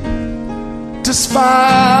just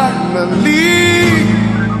finally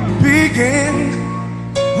begin,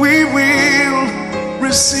 we will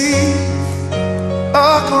receive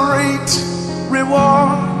a great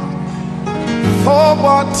reward for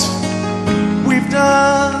what we've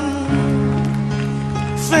done.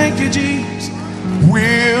 Thank you, Jesus.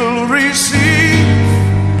 We'll receive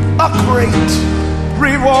a great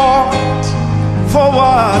reward for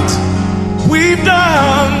what we've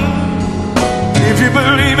done. If you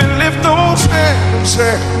believe it, lift those hands and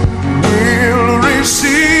say, we'll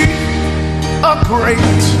receive a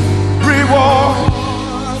great reward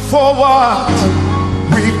for what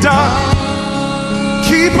we've done.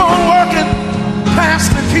 Keep on working,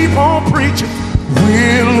 Pastor, keep on preaching.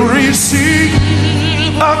 We'll receive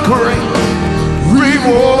a great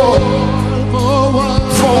reward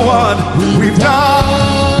for what we've done.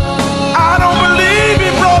 I don't believe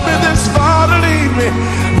he brought me this far to leave me.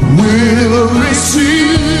 We'll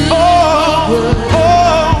receive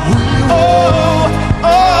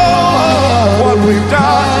what we've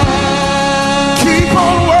done. Keep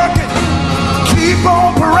on working, keep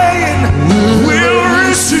on praying. We'll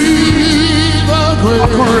receive a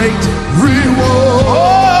great reward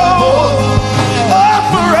for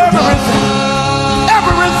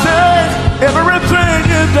everything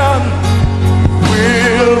you've done.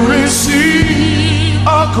 We'll receive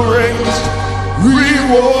a great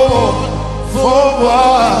reward for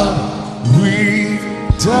what we've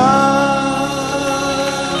done.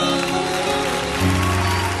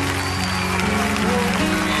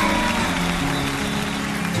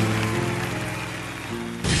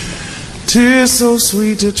 Tis so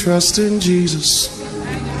sweet to trust in Jesus,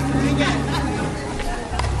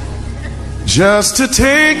 just to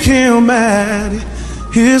take him at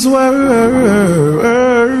his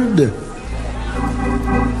word,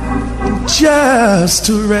 just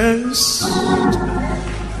to rest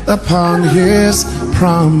upon his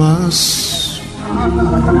promise,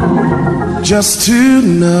 just to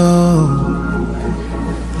know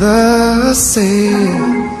the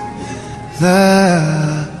same,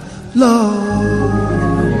 the Lord.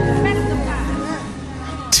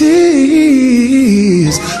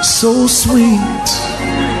 'Tis so sweet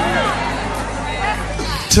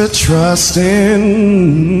to trust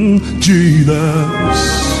in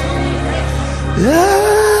Jesus,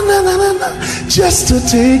 just to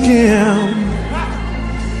take him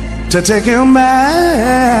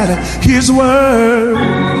at his word,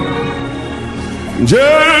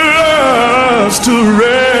 just to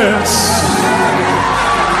rest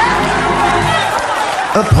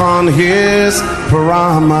upon his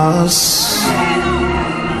promise,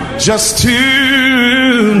 just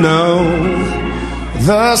to know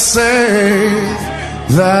thus saith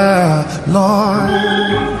the Lord.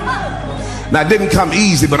 Now, it didn't come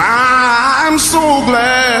easy, but I'm so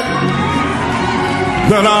glad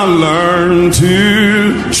that I learned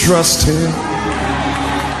to trust him.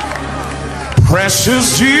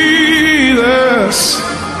 Precious Jesus,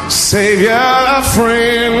 Savior,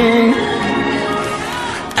 friend,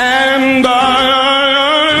 and I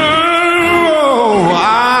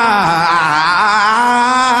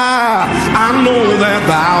know that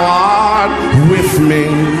thou art with me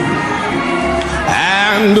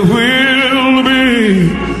and will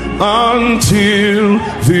be until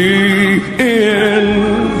the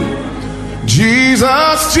end.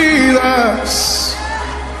 Jesus, Jesus,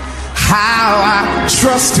 how I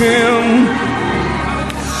trust him,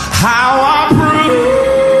 how I prove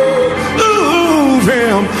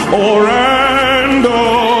him o'er and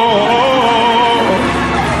o'er.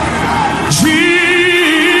 Jesus,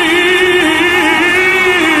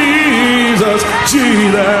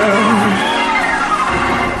 Jesus,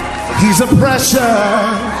 he's a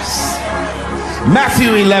precious.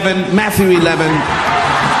 Matthew 11.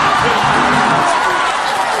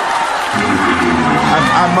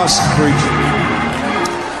 I must preach.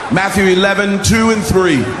 Matthew 11, 2 and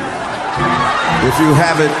 3. If you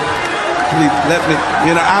have it, please let me,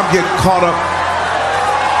 I'll get caught up.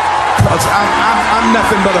 Because I'm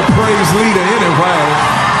nothing but a praise leader anyway.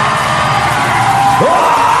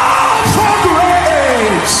 Oh, for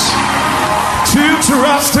grace to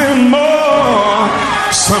trust him more.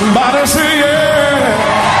 Some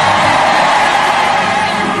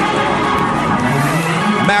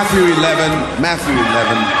Matthew 11. Matthew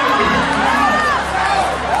 11.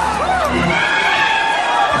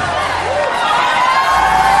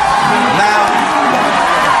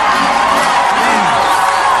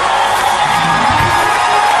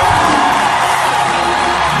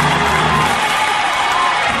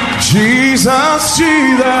 Jesus,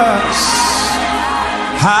 Jesus,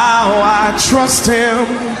 how I trust him,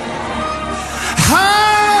 how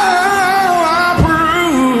I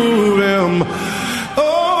prove him.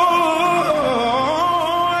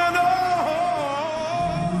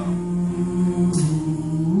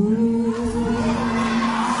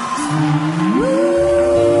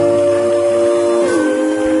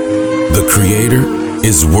 The Creator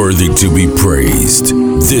is worthy to be praised.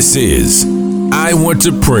 This is I Want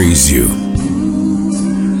to Praise You.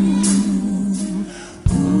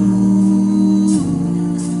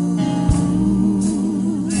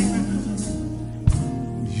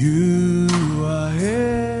 You are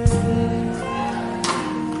here.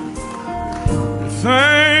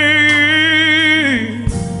 Thank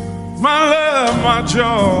my love, my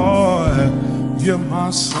joy. You're my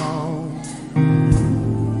song.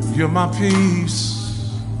 You're my peace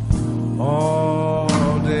all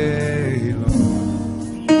day long.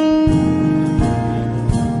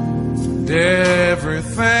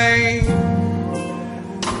 Everything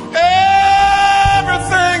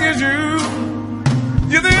is you.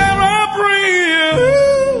 You're the air I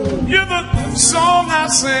breathe. You're the song I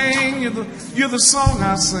sing. You're the song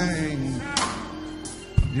I sing.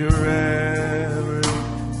 You're everything.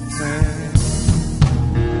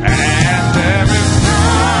 And everything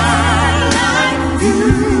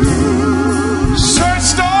you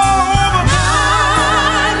searched all over.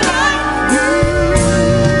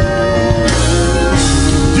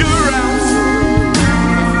 You're Alpha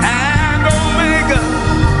and Omega,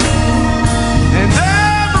 and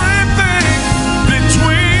everything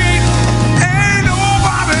between. Ain't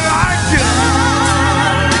nobody like you.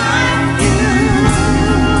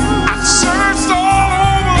 I searched all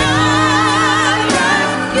over.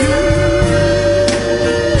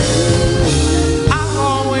 I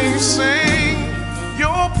always sing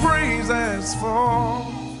your praises for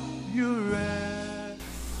your rest.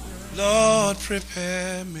 Lord,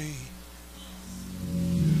 prepare me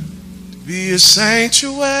to be a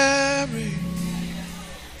sanctuary,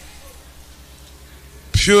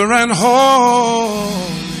 pure and holy,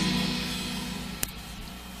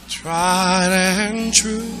 tried and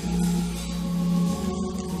true.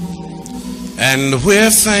 And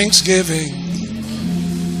with thanksgiving,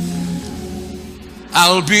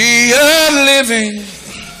 I'll be a living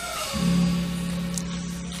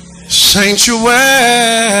sanctuary.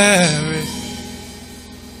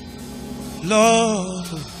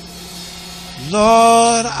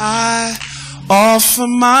 Lord, I offer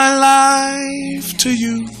my life to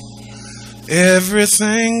you.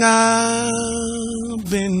 Everything I've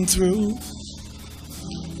been through,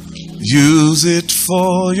 use it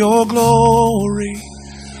for your glory.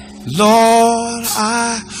 Lord,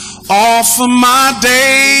 I offer my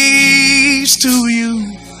days to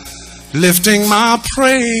you, lifting my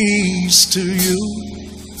praise to you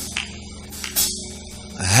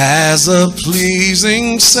as a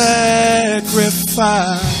pleasing sacrifice.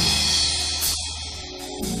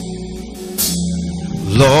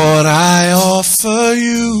 Lord, I offer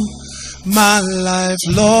you my life.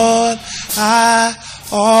 Lord, I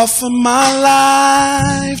offer my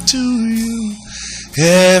life to you.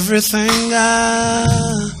 Everything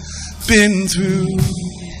I've been through,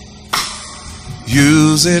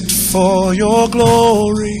 use it for your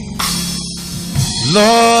glory.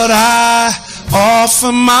 Lord, I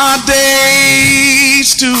offer my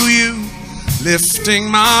days to you, lifting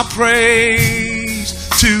my praise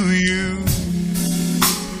to you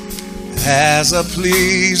as a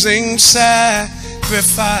pleasing sacrifice.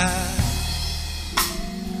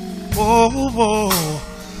 Oh,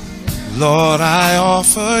 Lord, I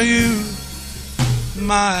offer you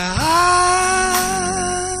my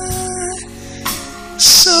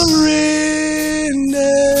surrender.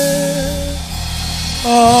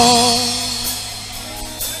 Oh,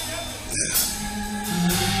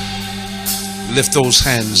 lift those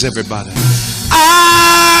hands, everybody.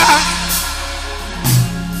 I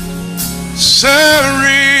surrender.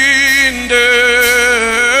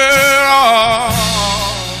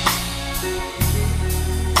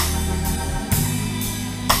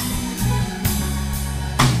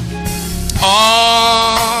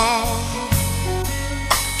 All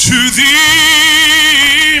to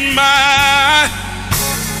thee, my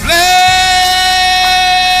blessed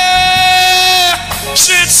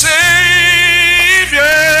Savior,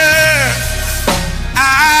 I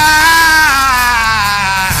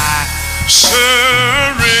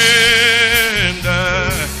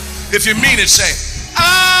If you mean it, say,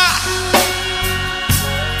 I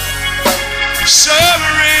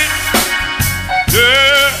surrender.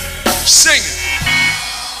 Sing it.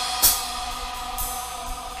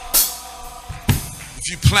 If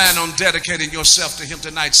you plan on dedicating yourself to him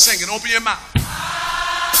tonight, sing it. Open your mouth.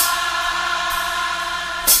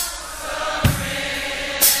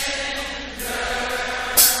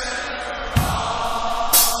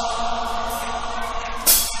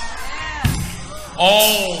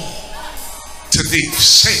 All to thee,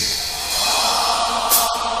 say it.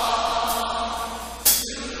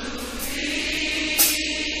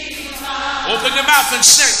 Open your mouth and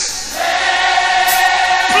sing it.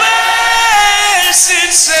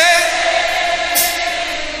 Blessed Savior,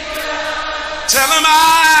 tell him I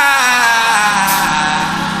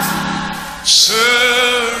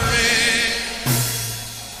surrender.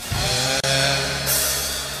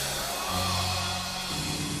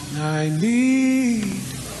 I need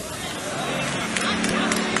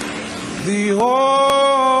thee,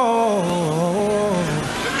 oh,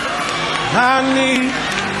 I need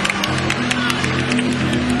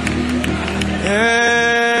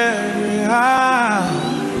every hour.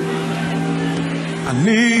 I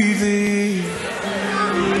need thee.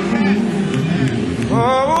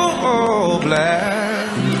 Oh, bless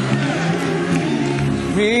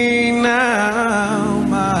me now,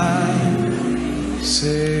 my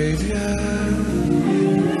Savior.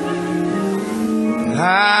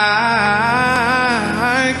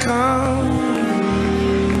 I come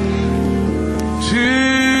to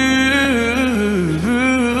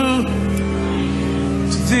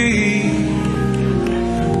thee.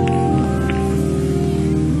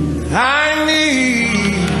 I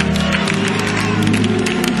need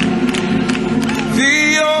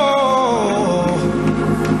thee, oh,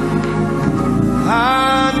 I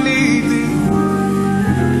need thee.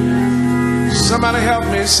 Somebody help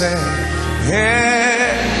me say,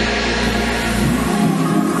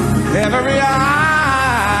 every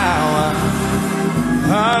hour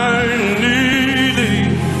I need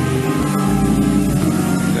thee.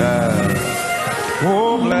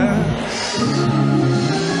 Oh, bless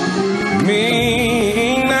me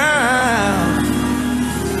now,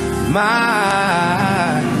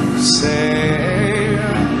 my Savior.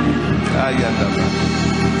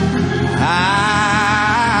 I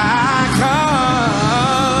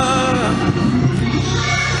come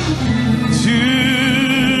to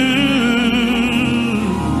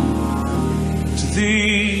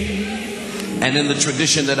thee. And in the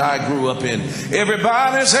tradition that I grew up in,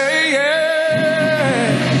 everybody say,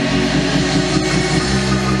 yeah.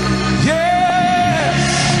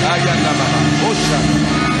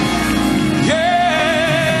 Yeah.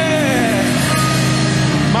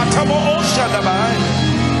 Matabo Oshadabai.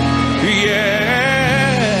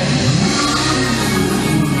 Yeah.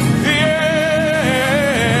 Yeah.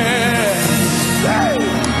 Hey.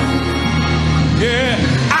 Yeah.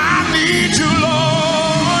 I need you,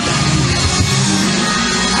 Lord.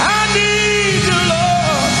 I need you,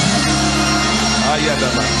 Lord.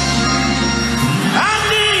 Ayadaba. I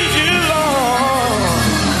need you, Lord.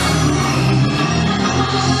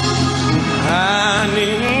 I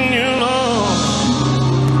need you, Lord.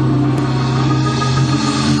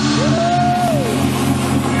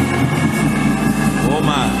 Oh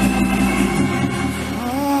my.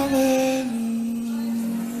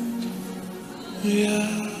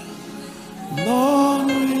 Hallelujah. Lord,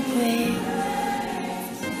 we pray.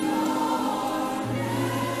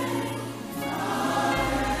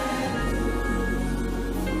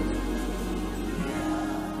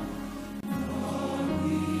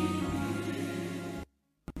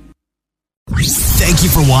 Thank you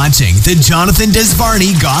for watching the Jonathan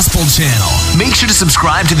Desvarney Gospel Channel. Make sure to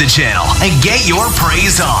subscribe to the channel and get your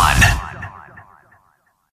praise on.